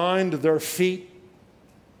lick around their feet,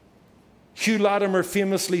 Hugh Latimer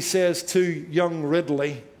famously says to young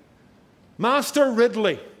Ridley, "Master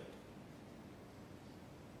Ridley,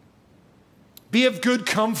 be of good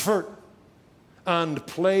comfort and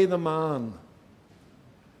play the man.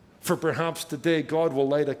 For perhaps today God will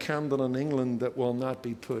light a candle in England that will not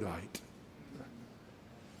be put out.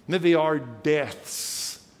 Maybe our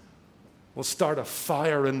deaths will start a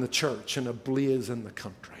fire in the church and a blaze in the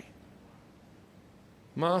country.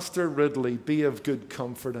 Master Ridley, be of good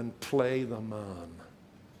comfort and play the man."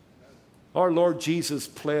 Our Lord Jesus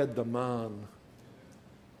played the man.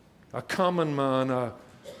 A common man, a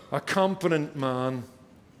competent man.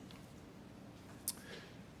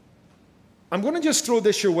 I'm going to just throw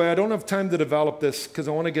this your way. I don't have time to develop this because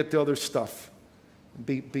I want to get to other stuff.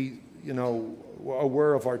 Be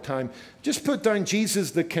aware of our time. Just put down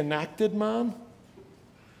Jesus the connected man.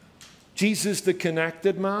 Jesus the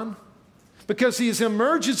connected man. Because he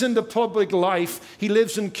emerges into public life, he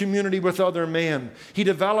lives in community with other men. He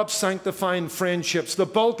develops sanctifying friendships. The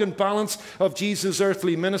bulk and balance of Jesus'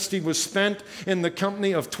 earthly ministry was spent in the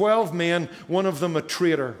company of 12 men, one of them a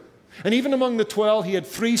traitor. And even among the 12, he had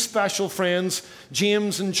 3 special friends,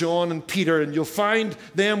 James and John and Peter, and you'll find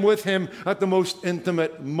them with him at the most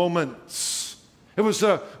intimate moments. It was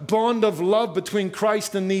a bond of love between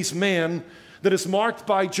Christ and these men that is marked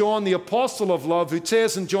by John, the apostle of love, who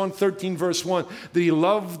says in John 13, verse 1, that he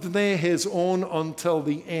loved his own until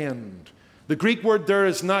the end. The Greek word there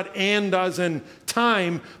is not end as in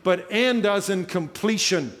time, but end as in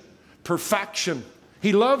completion, perfection.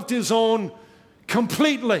 He loved his own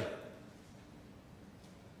completely.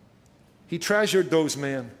 He treasured those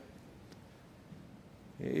men.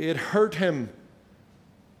 It hurt him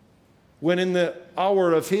when in the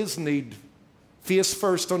hour of his need, face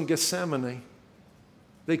first on Gethsemane,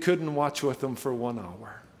 they couldn't watch with him for 1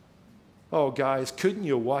 hour. Oh, guys, couldn't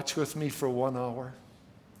you watch with me for 1 hour?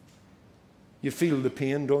 You feel the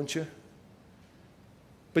pain, don't you?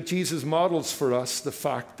 But Jesus models for us the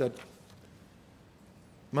fact that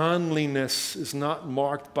manliness is not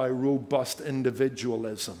marked by robust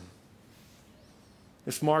individualism.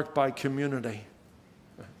 It's marked by community.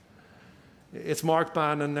 It's marked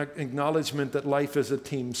by an acknowledgement that life is a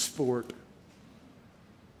team sport.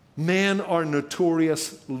 Men are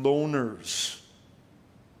notorious loners.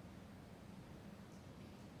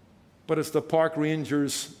 But as the park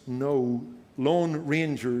rangers know, lone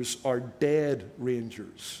rangers are dead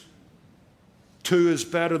rangers. 2 is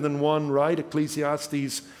better than 1, right?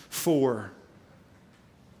 Ecclesiastes 4.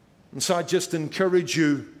 And so I just encourage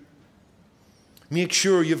you, make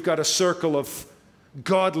sure you've got a circle of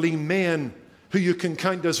godly men who you can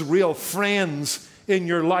count as real friends in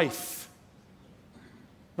your life.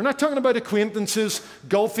 We're not talking about acquaintances,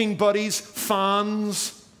 golfing buddies,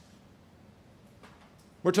 fans.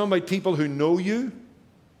 We're talking about people who know you,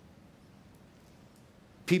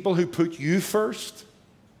 people who put you first,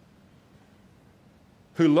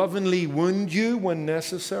 who lovingly wound you when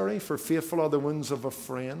necessary, for faithful are the wounds of a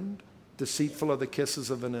friend, deceitful are the kisses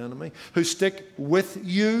of an enemy, who stick with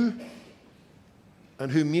you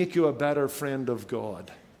and who make you a better friend of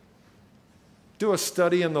God. Do a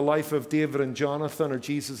study in the life of David and Jonathan, or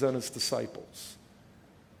Jesus and his disciples,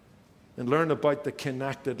 and learn about the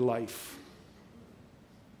connected life.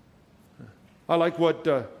 I like what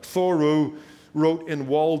Thoreau wrote in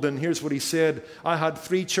Walden. Here's what he said: I had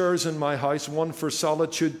 3 chairs in my house, 1 for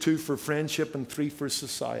solitude, 2 for friendship, and 3 for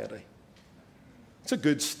society. It's a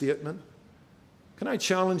good statement. Can I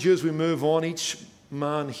challenge you as we move on, each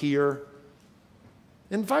man here,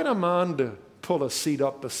 invite a man to pull a seat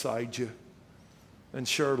up beside you and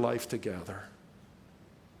share life together.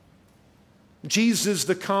 Jesus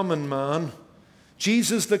the common man,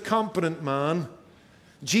 Jesus the competent man,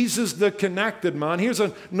 Jesus the connected man. Here's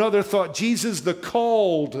another thought, Jesus the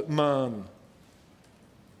called man.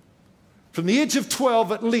 From the age of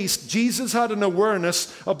 12 at least, Jesus had an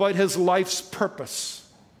awareness about his life's purpose.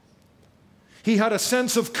 He had a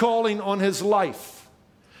sense of calling on his life.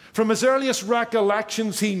 From his earliest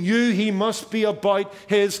recollections, he knew he must be about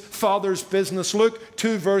his Father's business. Luke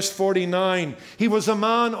 2, verse 49. He was a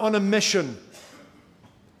man on a mission.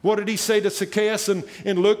 What did he say to Zacchaeus in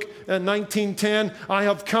Luke 19:10? I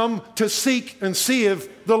have come to seek and save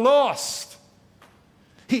the lost.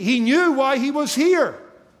 He knew why he was here.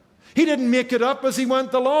 He didn't make it up as he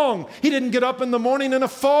went along. He didn't get up in the morning in a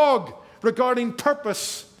fog regarding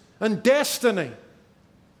purpose and destiny.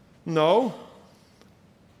 No.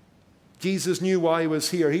 Jesus knew why he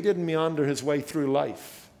was here. He didn't meander his way through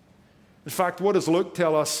life. In fact, what does Luke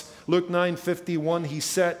tell us? Luke 9:51, he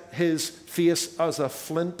set his face as a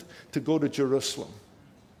flint to go to Jerusalem.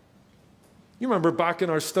 You remember back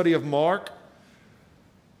in our study of Mark,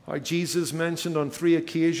 how Jesus mentioned on 3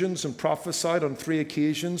 occasions and prophesied on 3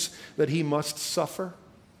 occasions that he must suffer,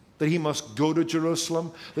 that he must go to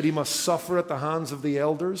Jerusalem, that he must suffer at the hands of the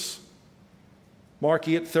elders. Mark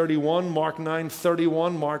 8:31, Mark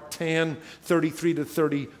 9:31, Mark 10:33 to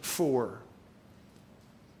 34.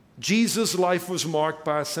 Jesus' life was marked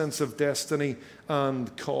by a sense of destiny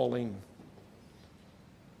and calling.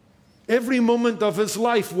 Every moment of his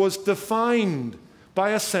life was defined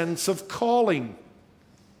by a sense of calling.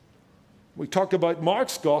 We talk about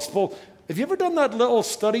Mark's gospel. Have you ever done that little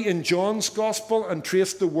study in John's gospel and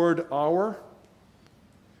traced the word hour?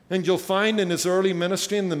 And you'll find in his early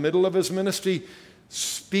ministry, in the middle of his ministry,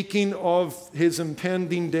 speaking of his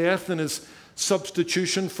impending death and his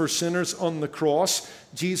substitution for sinners on the cross,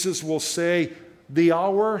 Jesus will say, the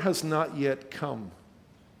hour has not yet come.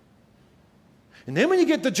 And then when you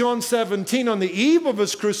get to John 17, on the eve of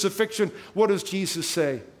his crucifixion, what does Jesus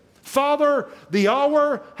say? Father, the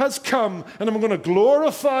hour has come, and I'm going to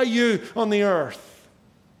glorify you on the earth.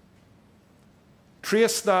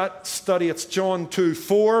 Trace that study. It's John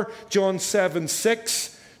 2:4, John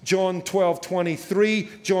 7:6, John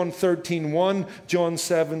 12:23, John 13:1, John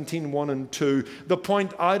 17:1 and 2. The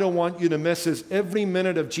point I don't want you to miss is every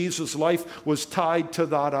minute of Jesus' life was tied to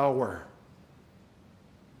that hour.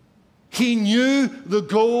 He knew the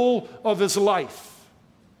goal of his life.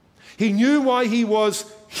 He knew why he was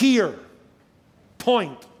here.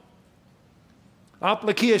 Point.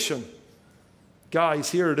 Application. Guys,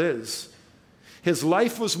 here it is. His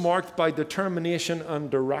life was marked by determination and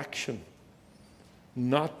direction,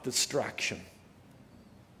 not distraction.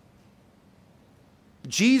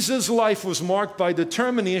 Jesus' life was marked by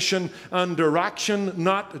determination and direction,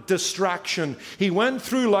 not distraction. He went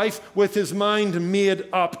through life with his mind made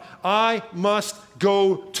up. I must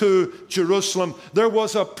go to Jerusalem. There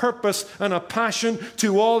was a purpose and a passion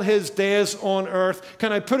to all his days on earth.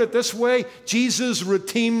 Can I put it this way? Jesus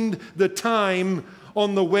redeemed the time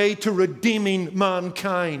on the way to redeeming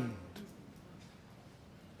mankind.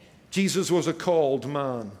 Jesus was a called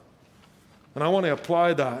man. And I want to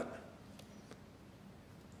apply that.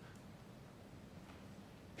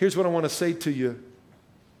 Here's what I want to say to you.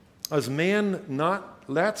 As men,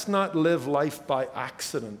 let's not live life by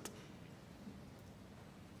accident.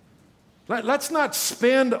 Let's not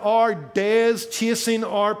spend our days chasing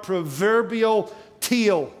our proverbial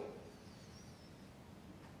tail.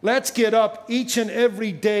 Let's get up each and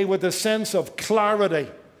every day with a sense of clarity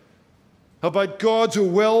about God's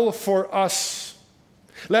will for us.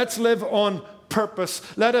 Let's live on purpose.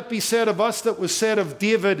 Let it be said of us that was said of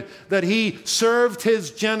David, that he served his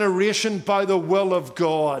generation by the will of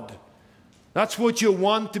God. That's what you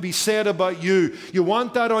want to be said about you. You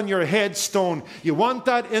want that on your headstone. You want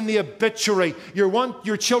that in the obituary. You want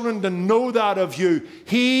your children to know that of you.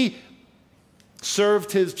 He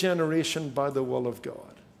served his generation by the will of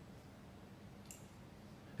God.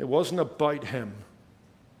 It wasn't about him.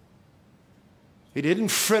 He didn't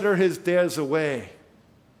fritter his days away.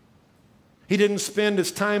 He didn't spend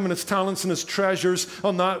his time and his talents and his treasures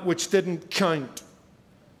on that which didn't count.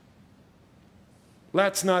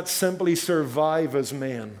 Let's not simply survive as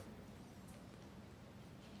men.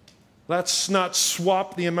 Let's not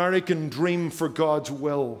swap the American dream for God's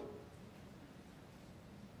will.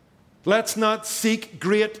 Let's not seek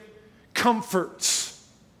great comforts,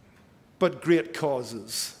 but great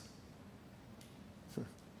causes.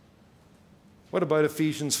 What about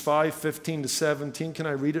Ephesians 5:15 to 17? Can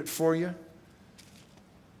I read it for you?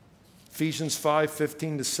 Ephesians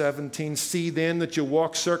 5:15 to 17. See then that you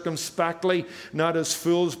walk circumspectly, not as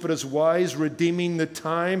fools, but as wise, redeeming the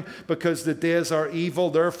time, because the days are evil.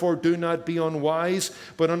 Therefore do not be unwise,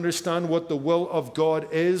 but understand what the will of God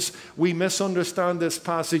is. We misunderstand this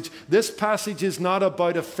passage. This passage is not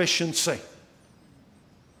about efficiency.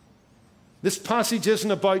 This passage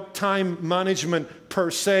isn't about time management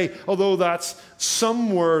per se, although that's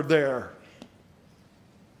somewhere there.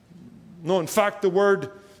 No, in fact, the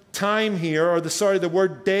word time here, the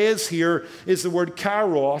word days here is the word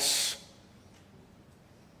kairos.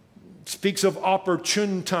 It speaks of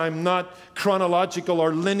opportune time, not chronological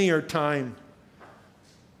or linear time.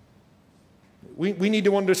 We need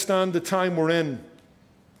to understand the time we're in.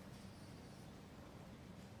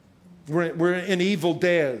 We're in evil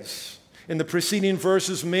days. In the preceding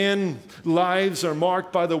verses, men's lives are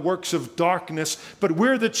marked by the works of darkness, but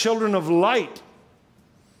we're the children of light.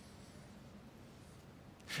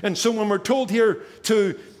 And so when we're told here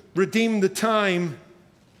to redeem the time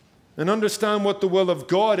and understand what the will of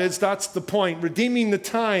God is, that's the point. Redeeming the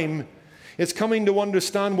time is coming to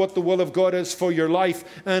understand what the will of God is for your life,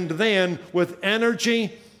 and then with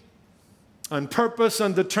energy and purpose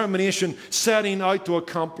and determination, setting out to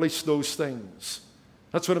accomplish those things.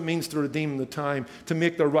 That's what it means to redeem the time, to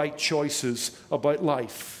make the right choices about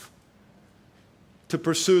life, to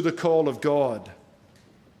pursue the call of God.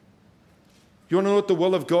 You want to know what the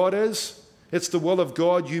will of God is? It's the will of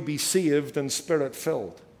God you be saved and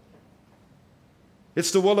Spirit-filled.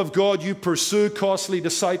 It's the will of God you pursue costly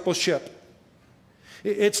discipleship.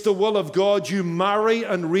 It's the will of God you marry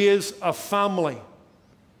and raise a family.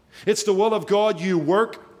 It's the will of God you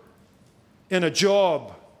work in a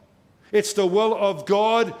job. It's the will of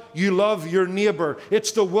God you love your neighbor.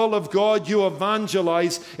 It's the will of God you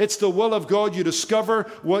evangelize. It's the will of God you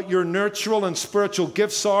discover what your natural and spiritual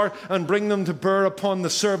gifts are and bring them to bear upon the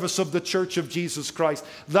service of the church of Jesus Christ.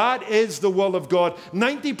 That is the will of God.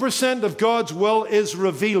 90% of God's will is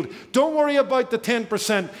revealed. Don't worry about the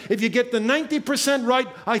 10%. If you get the 90% right,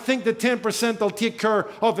 I think the 10% will take care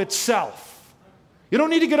of itself. You don't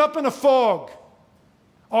need to get up in a fog.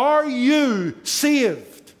 Are you saved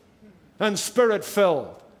and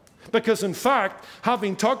Spirit-filled? Because in fact,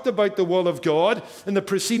 having talked about the will of God, in the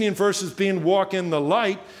preceding verses being walk in the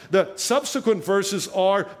light, the subsequent verses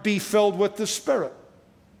are be filled with the Spirit.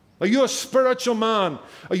 Are you a spiritual man?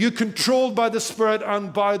 Are you controlled by the Spirit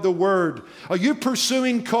and by the Word? Are you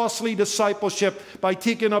pursuing costly discipleship by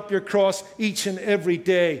taking up your cross each and every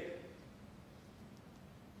day?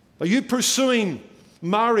 Are you pursuing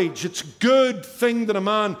marriage? It's a good thing that a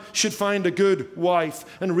man should find a good wife,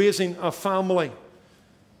 and raising a family.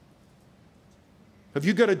 Have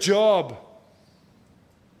you got a job?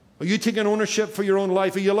 Are you taking ownership for your own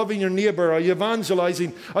life? Are you loving your neighbor? Are you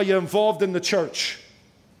evangelizing? Are you involved in the church?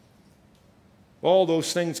 All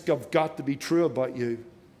those things have got to be true about you.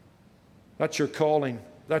 That's your calling.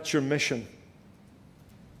 That's your mission.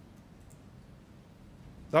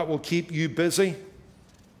 That will keep you busy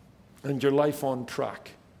and your life on track.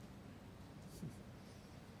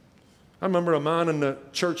 I remember a man in the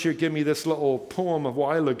church here gave me this little poem a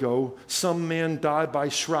while ago. Some men die by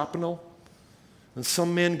shrapnel, and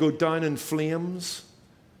some men go down in flames,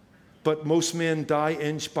 but most men die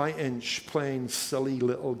inch by inch playing silly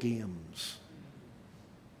little games.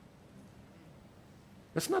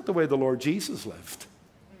 That's not the way the Lord Jesus lived.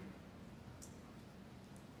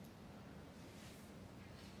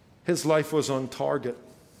 His life was on target.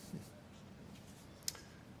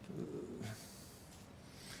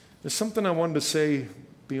 There's something I wanted to say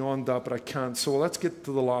beyond that, but I can't. So let's get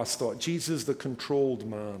to the last thought. Jesus, the controlled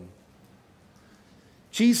man.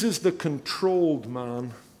 Jesus, the controlled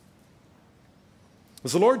man.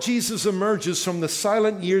 As the Lord Jesus emerges from the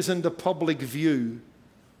silent years into public view,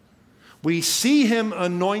 we see him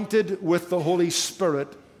anointed with the Holy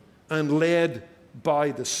Spirit and led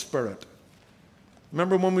by the Spirit.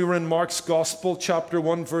 Remember when we were in Mark's Gospel, chapter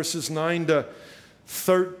 1, verses 9 to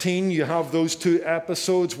 13, you have those two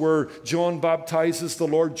episodes where John baptizes the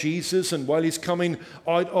Lord Jesus, and while he's coming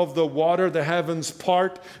out of the water, the heavens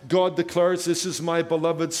part. God declares, "This is my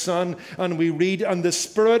beloved Son." And we read, "And the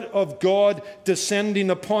Spirit of God descending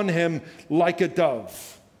upon him like a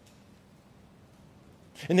dove."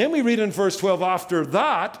 And then we read in verse 12, after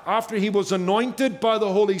that, after he was anointed by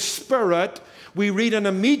the Holy Spirit, we read, "And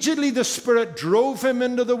immediately the Spirit drove him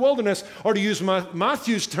into the wilderness." Or to use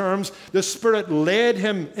Matthew's terms, the Spirit led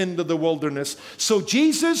him into the wilderness. So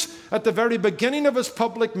Jesus, at the very beginning of his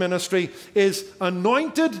public ministry, is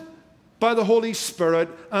anointed by the Holy Spirit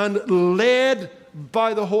and led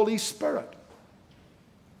by the Holy Spirit.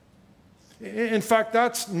 In fact,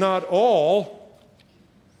 that's not all.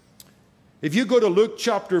 If you go to Luke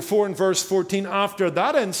chapter 4 and verse 14, after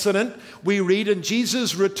that incident, we read, and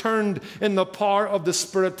Jesus returned in the power of the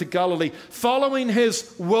Spirit to Galilee. Following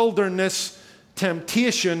his wilderness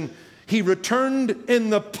temptation, he returned in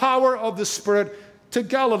the power of the Spirit to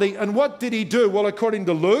Galilee. And what did he do? Well, according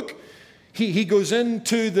to Luke, he goes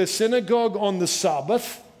into the synagogue on the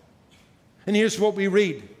Sabbath. And here's what we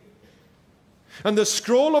read. And the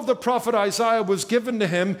scroll of the prophet Isaiah was given to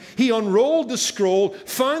him. He unrolled the scroll,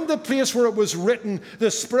 found the place where it was written, "The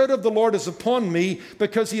Spirit of the Lord is upon me,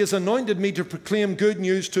 because he has anointed me to proclaim good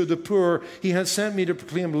news to the poor. He has sent me to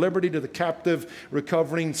proclaim liberty to the captive,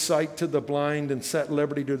 recovering sight to the blind, and set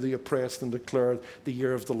liberty to the oppressed, and declare the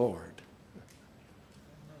year of the Lord."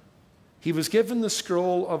 He was given the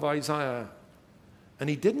scroll of Isaiah, and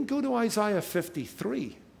he didn't go to Isaiah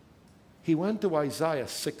 53. He went to Isaiah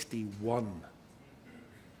 61.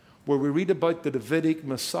 Where we read about the Davidic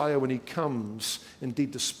Messiah when he comes.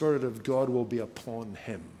 Indeed, the Spirit of God will be upon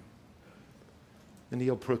him. And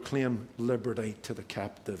he'll proclaim liberty to the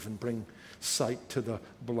captive and bring sight to the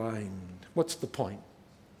blind. What's the point?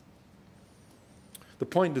 The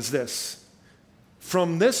point is this.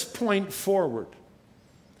 From this point forward,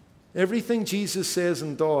 everything Jesus says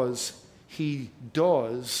and does, he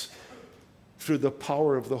does through the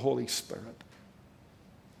power of the Holy Spirit.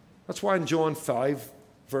 That's why in John 5,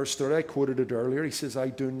 Verse 30, I quoted it earlier. He says, "I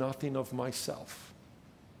do nothing of myself."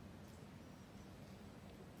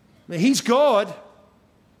 Now, he's God,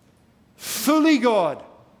 fully God.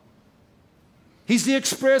 He's the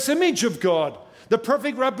express image of God, the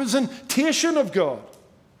perfect representation of God.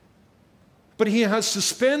 But he has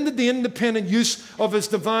suspended the independent use of his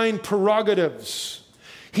divine prerogatives.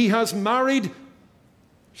 He has married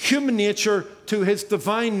human nature to his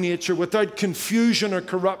divine nature without confusion or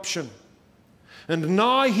corruption. And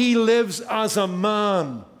now he lives as a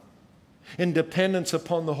man in dependence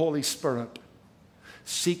upon the Holy Spirit,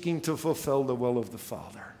 seeking to fulfill the will of the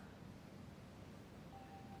Father.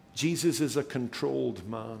 Jesus is a controlled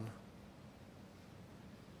man.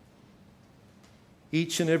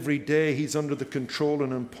 Each and every day he's under the control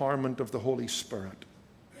and empowerment of the Holy Spirit.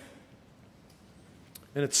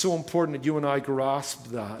 And it's so important that you and I grasp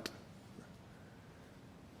that.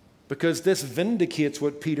 Because this vindicates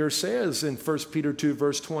what Peter says in 1 Peter 2,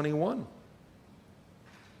 verse 21.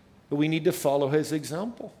 That we need to follow his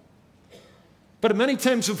example. But many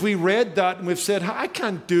times have we read that and we've said, "I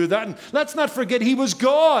can't do that." And let's not forget, he was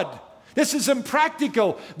God. This is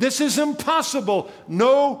impractical. This is impossible.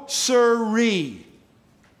 No siree.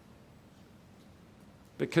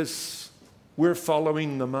 Because we're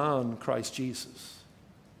following the man, Christ Jesus,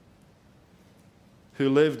 who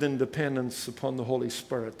lived in dependence upon the Holy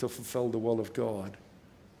Spirit to fulfill the will of God.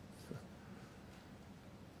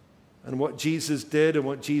 And what Jesus did and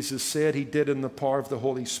what Jesus said, he did in the power of the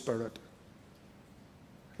Holy Spirit.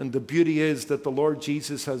 And the beauty is that the Lord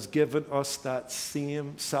Jesus has given us that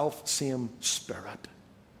same Spirit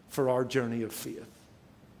for our journey of faith.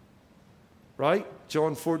 Right?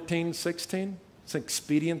 John 14, 16. It's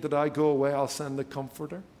expedient that I go away, I'll send the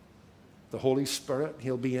Comforter, the Holy Spirit.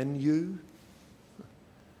 He'll be in you.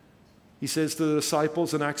 He says to the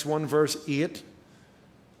disciples in Acts 1, verse 8,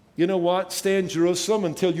 "You know what? Stay in Jerusalem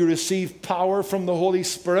until you receive power from the Holy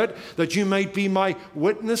Spirit, that you might be my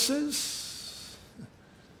witnesses."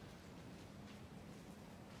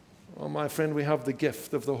 Oh, my friend, we have the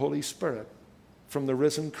gift of the Holy Spirit from the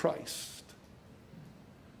risen Christ.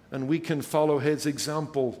 And we can follow his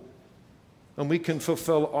example. And we can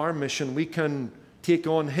fulfill our mission. We can take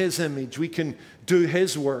on his image. We can do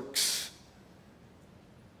his works.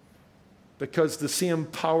 Because the same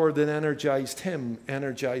power that energized him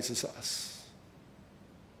energizes us.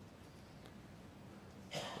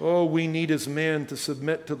 Oh, we need as men to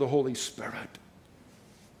submit to the Holy Spirit.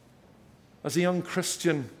 As a young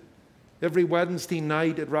Christian, every Wednesday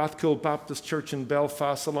night at Rathcoole Baptist Church in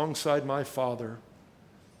Belfast, alongside my father,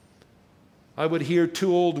 I would hear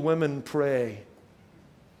two old women pray.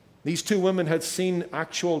 These two women had seen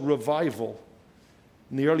actual revival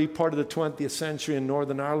in the early part of the 20th century in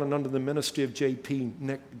Northern Ireland under the ministry of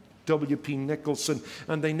W.P. Nicholson,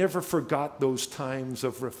 and they never forgot those times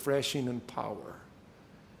of refreshing and power.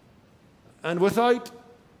 And without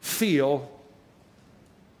fail,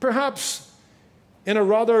 perhaps in a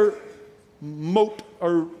rather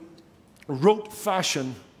rote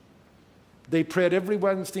fashion, they prayed every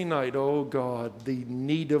Wednesday night, "Oh God, the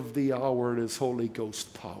need of the hour is Holy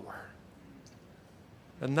Ghost power."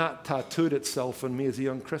 And that tattooed itself on me as a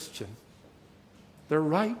young Christian. They're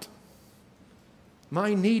right.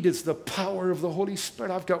 My need is the power of the Holy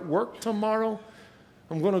Spirit. I've got work tomorrow.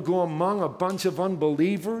 I'm going to go among a bunch of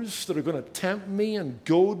unbelievers that are going to tempt me and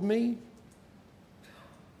goad me.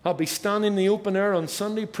 I'll be standing in the open air on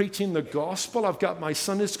Sunday preaching the gospel. I've got my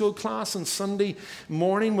Sunday school class on Sunday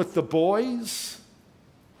morning with the boys.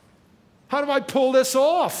 How do I pull this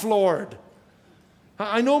off, Lord?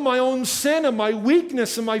 I know my own sin and my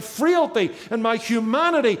weakness and my frailty and my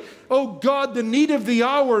humanity. Oh God, the need of the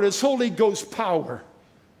hour is Holy Ghost power.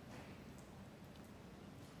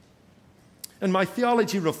 And my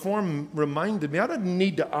theology reform reminded me I didn't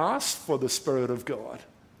need to ask for the Spirit of God.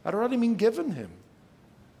 I'd already been given Him.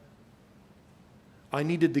 I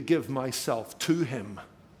needed to give myself to Him.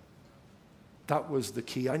 That was the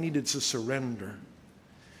key. I needed to surrender.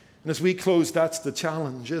 And as we close, that's the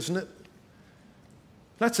challenge, isn't it?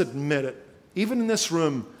 Let's admit it. Even in this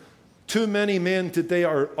room, too many men today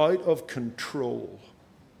are out of control.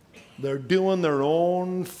 They're doing their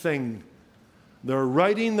own thing. They're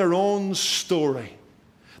writing their own story.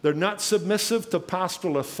 They're not submissive to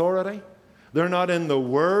pastoral authority. They're not in the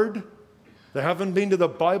Word. They haven't been to the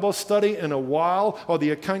Bible study in a while or the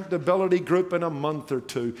accountability group in a month or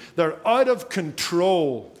two. They're out of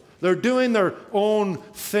control. They're doing their own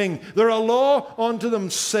thing. They're a law unto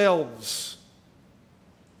themselves.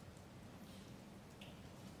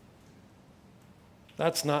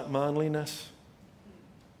 That's not manliness.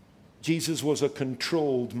 Jesus was a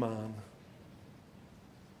controlled man.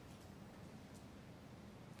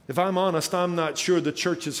 If I'm honest, I'm not sure the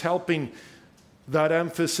church is helping that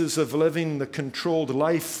emphasis of living the controlled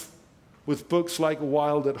life with books like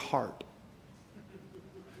Wild at Heart.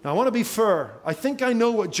 Now, I want to be fair. I think I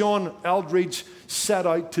know what John Eldredge set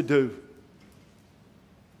out to do.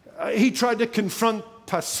 He tried to confront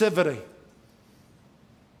passivity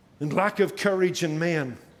and lack of courage in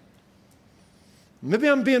men. Maybe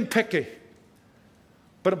I'm being picky,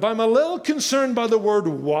 but I'm a little concerned by the word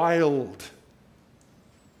wild,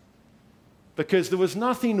 because there was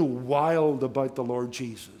nothing wild about the Lord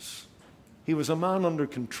Jesus. He was a man under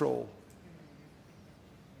control.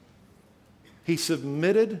 He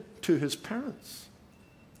submitted to his parents.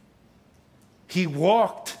 He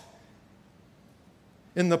walked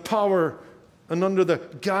in the power and under the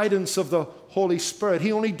guidance of the Holy Spirit.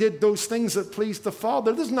 He only did those things that pleased the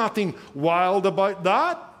Father. There's nothing wild about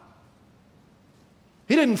that.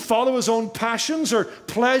 He didn't follow his own passions or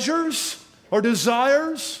pleasures or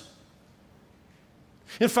desires.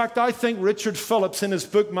 In fact, I think Richard Phillips in his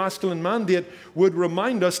book Masculine Mandate would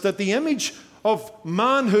remind us that the image of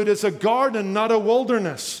manhood is a garden, not a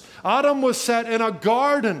wilderness. Adam was set in a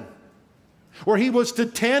garden where he was to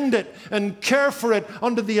tend it and care for it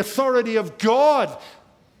under the authority of God.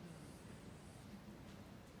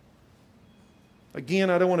 Again,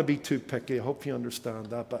 I don't want to be too picky. I hope you understand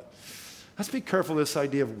that. But let's be careful of this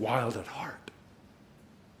idea of wild at heart.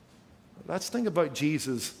 Let's think about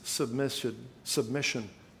Jesus' submission,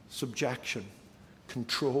 subjection,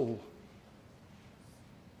 control.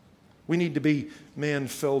 We need to be men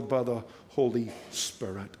filled by the Holy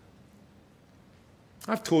Spirit.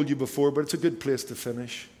 I've told you before, but it's a good place to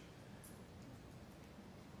finish.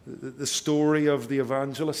 The story of the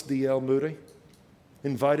evangelist D.L. Moody,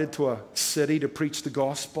 invited to a city to preach the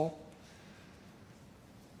gospel.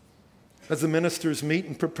 As the ministers meet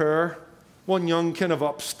and prepare, one young kind of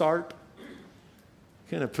upstart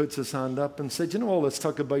kind of puts his hand up and said, you know, all this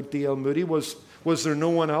talk about D.L. Moody, was there no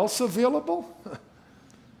one else available?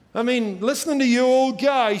 I mean, listening to you old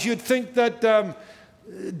guys, you'd think that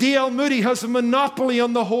D.L. Moody has a monopoly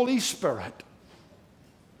on the Holy Spirit.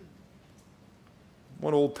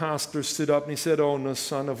 One old pastor stood up and he said, oh, no,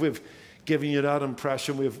 son, if we've given you that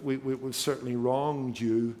impression, we've certainly wronged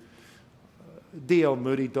you. D.L.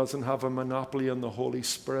 Moody doesn't have a monopoly on the Holy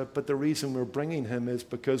Spirit, but the reason we're bringing him is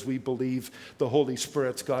because we believe the Holy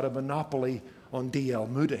Spirit's got a monopoly on D.L.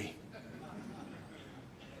 Moody.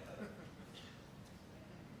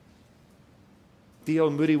 D.L.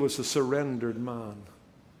 Moody was a surrendered man.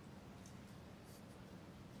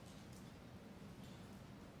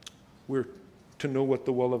 We're to know what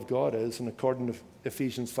the will of God is, and according to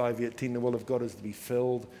Ephesians 5:18, the will of God is to be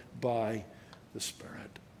filled by the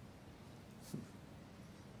Spirit.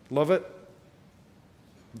 Love it?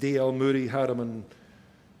 D.L. Moody had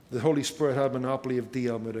the Holy Spirit had a monopoly of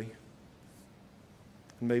D.L. Moody.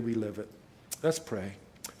 And may we live it. Let's pray.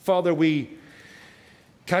 Father, we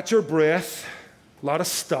catch our breath, a lot of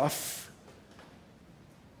stuff,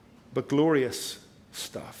 but glorious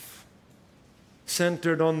stuff,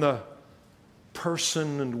 centered on the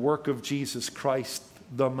person and work of Jesus Christ,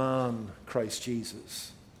 the man, Christ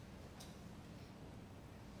Jesus.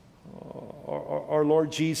 Our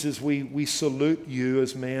Lord Jesus, we salute you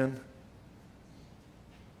as men.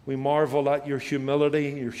 We marvel at your humility,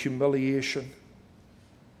 your humiliation,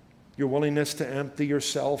 your willingness to empty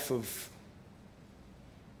yourself of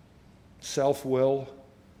self-will,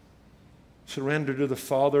 surrender to the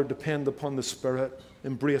Father, depend upon the Spirit,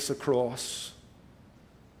 embrace a cross,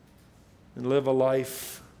 and live a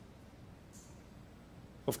life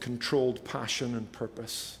of controlled passion and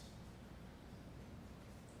purpose.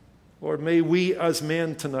 Lord, may we as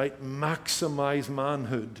men tonight maximize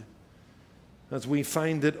manhood as we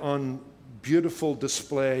find it on beautiful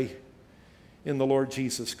display in the Lord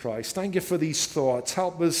Jesus Christ. Thank you for these thoughts.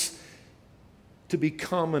 Help us to be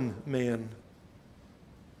common men.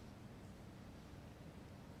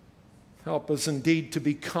 Help us indeed to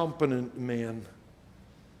be competent men,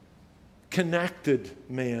 connected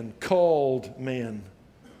men, called men,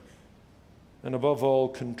 and above all,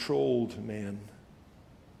 controlled men.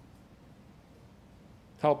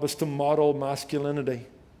 Help us to model masculinity.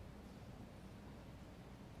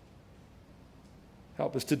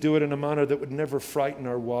 Help us to do it in a manner that would never frighten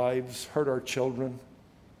our wives, hurt our children.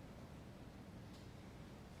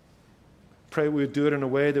 Pray we would do it in a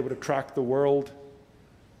way that would attract the world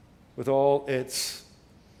with all its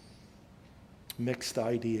mixed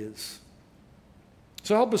ideas.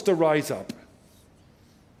 So help us to rise up,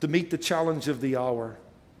 to meet the challenge of the hour,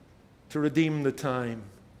 to redeem the time,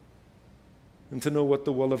 and to know what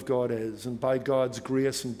the will of God is. And by God's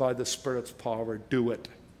grace and by the Spirit's power, do it.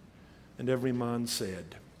 And every man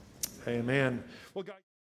said, Amen. Well, guys.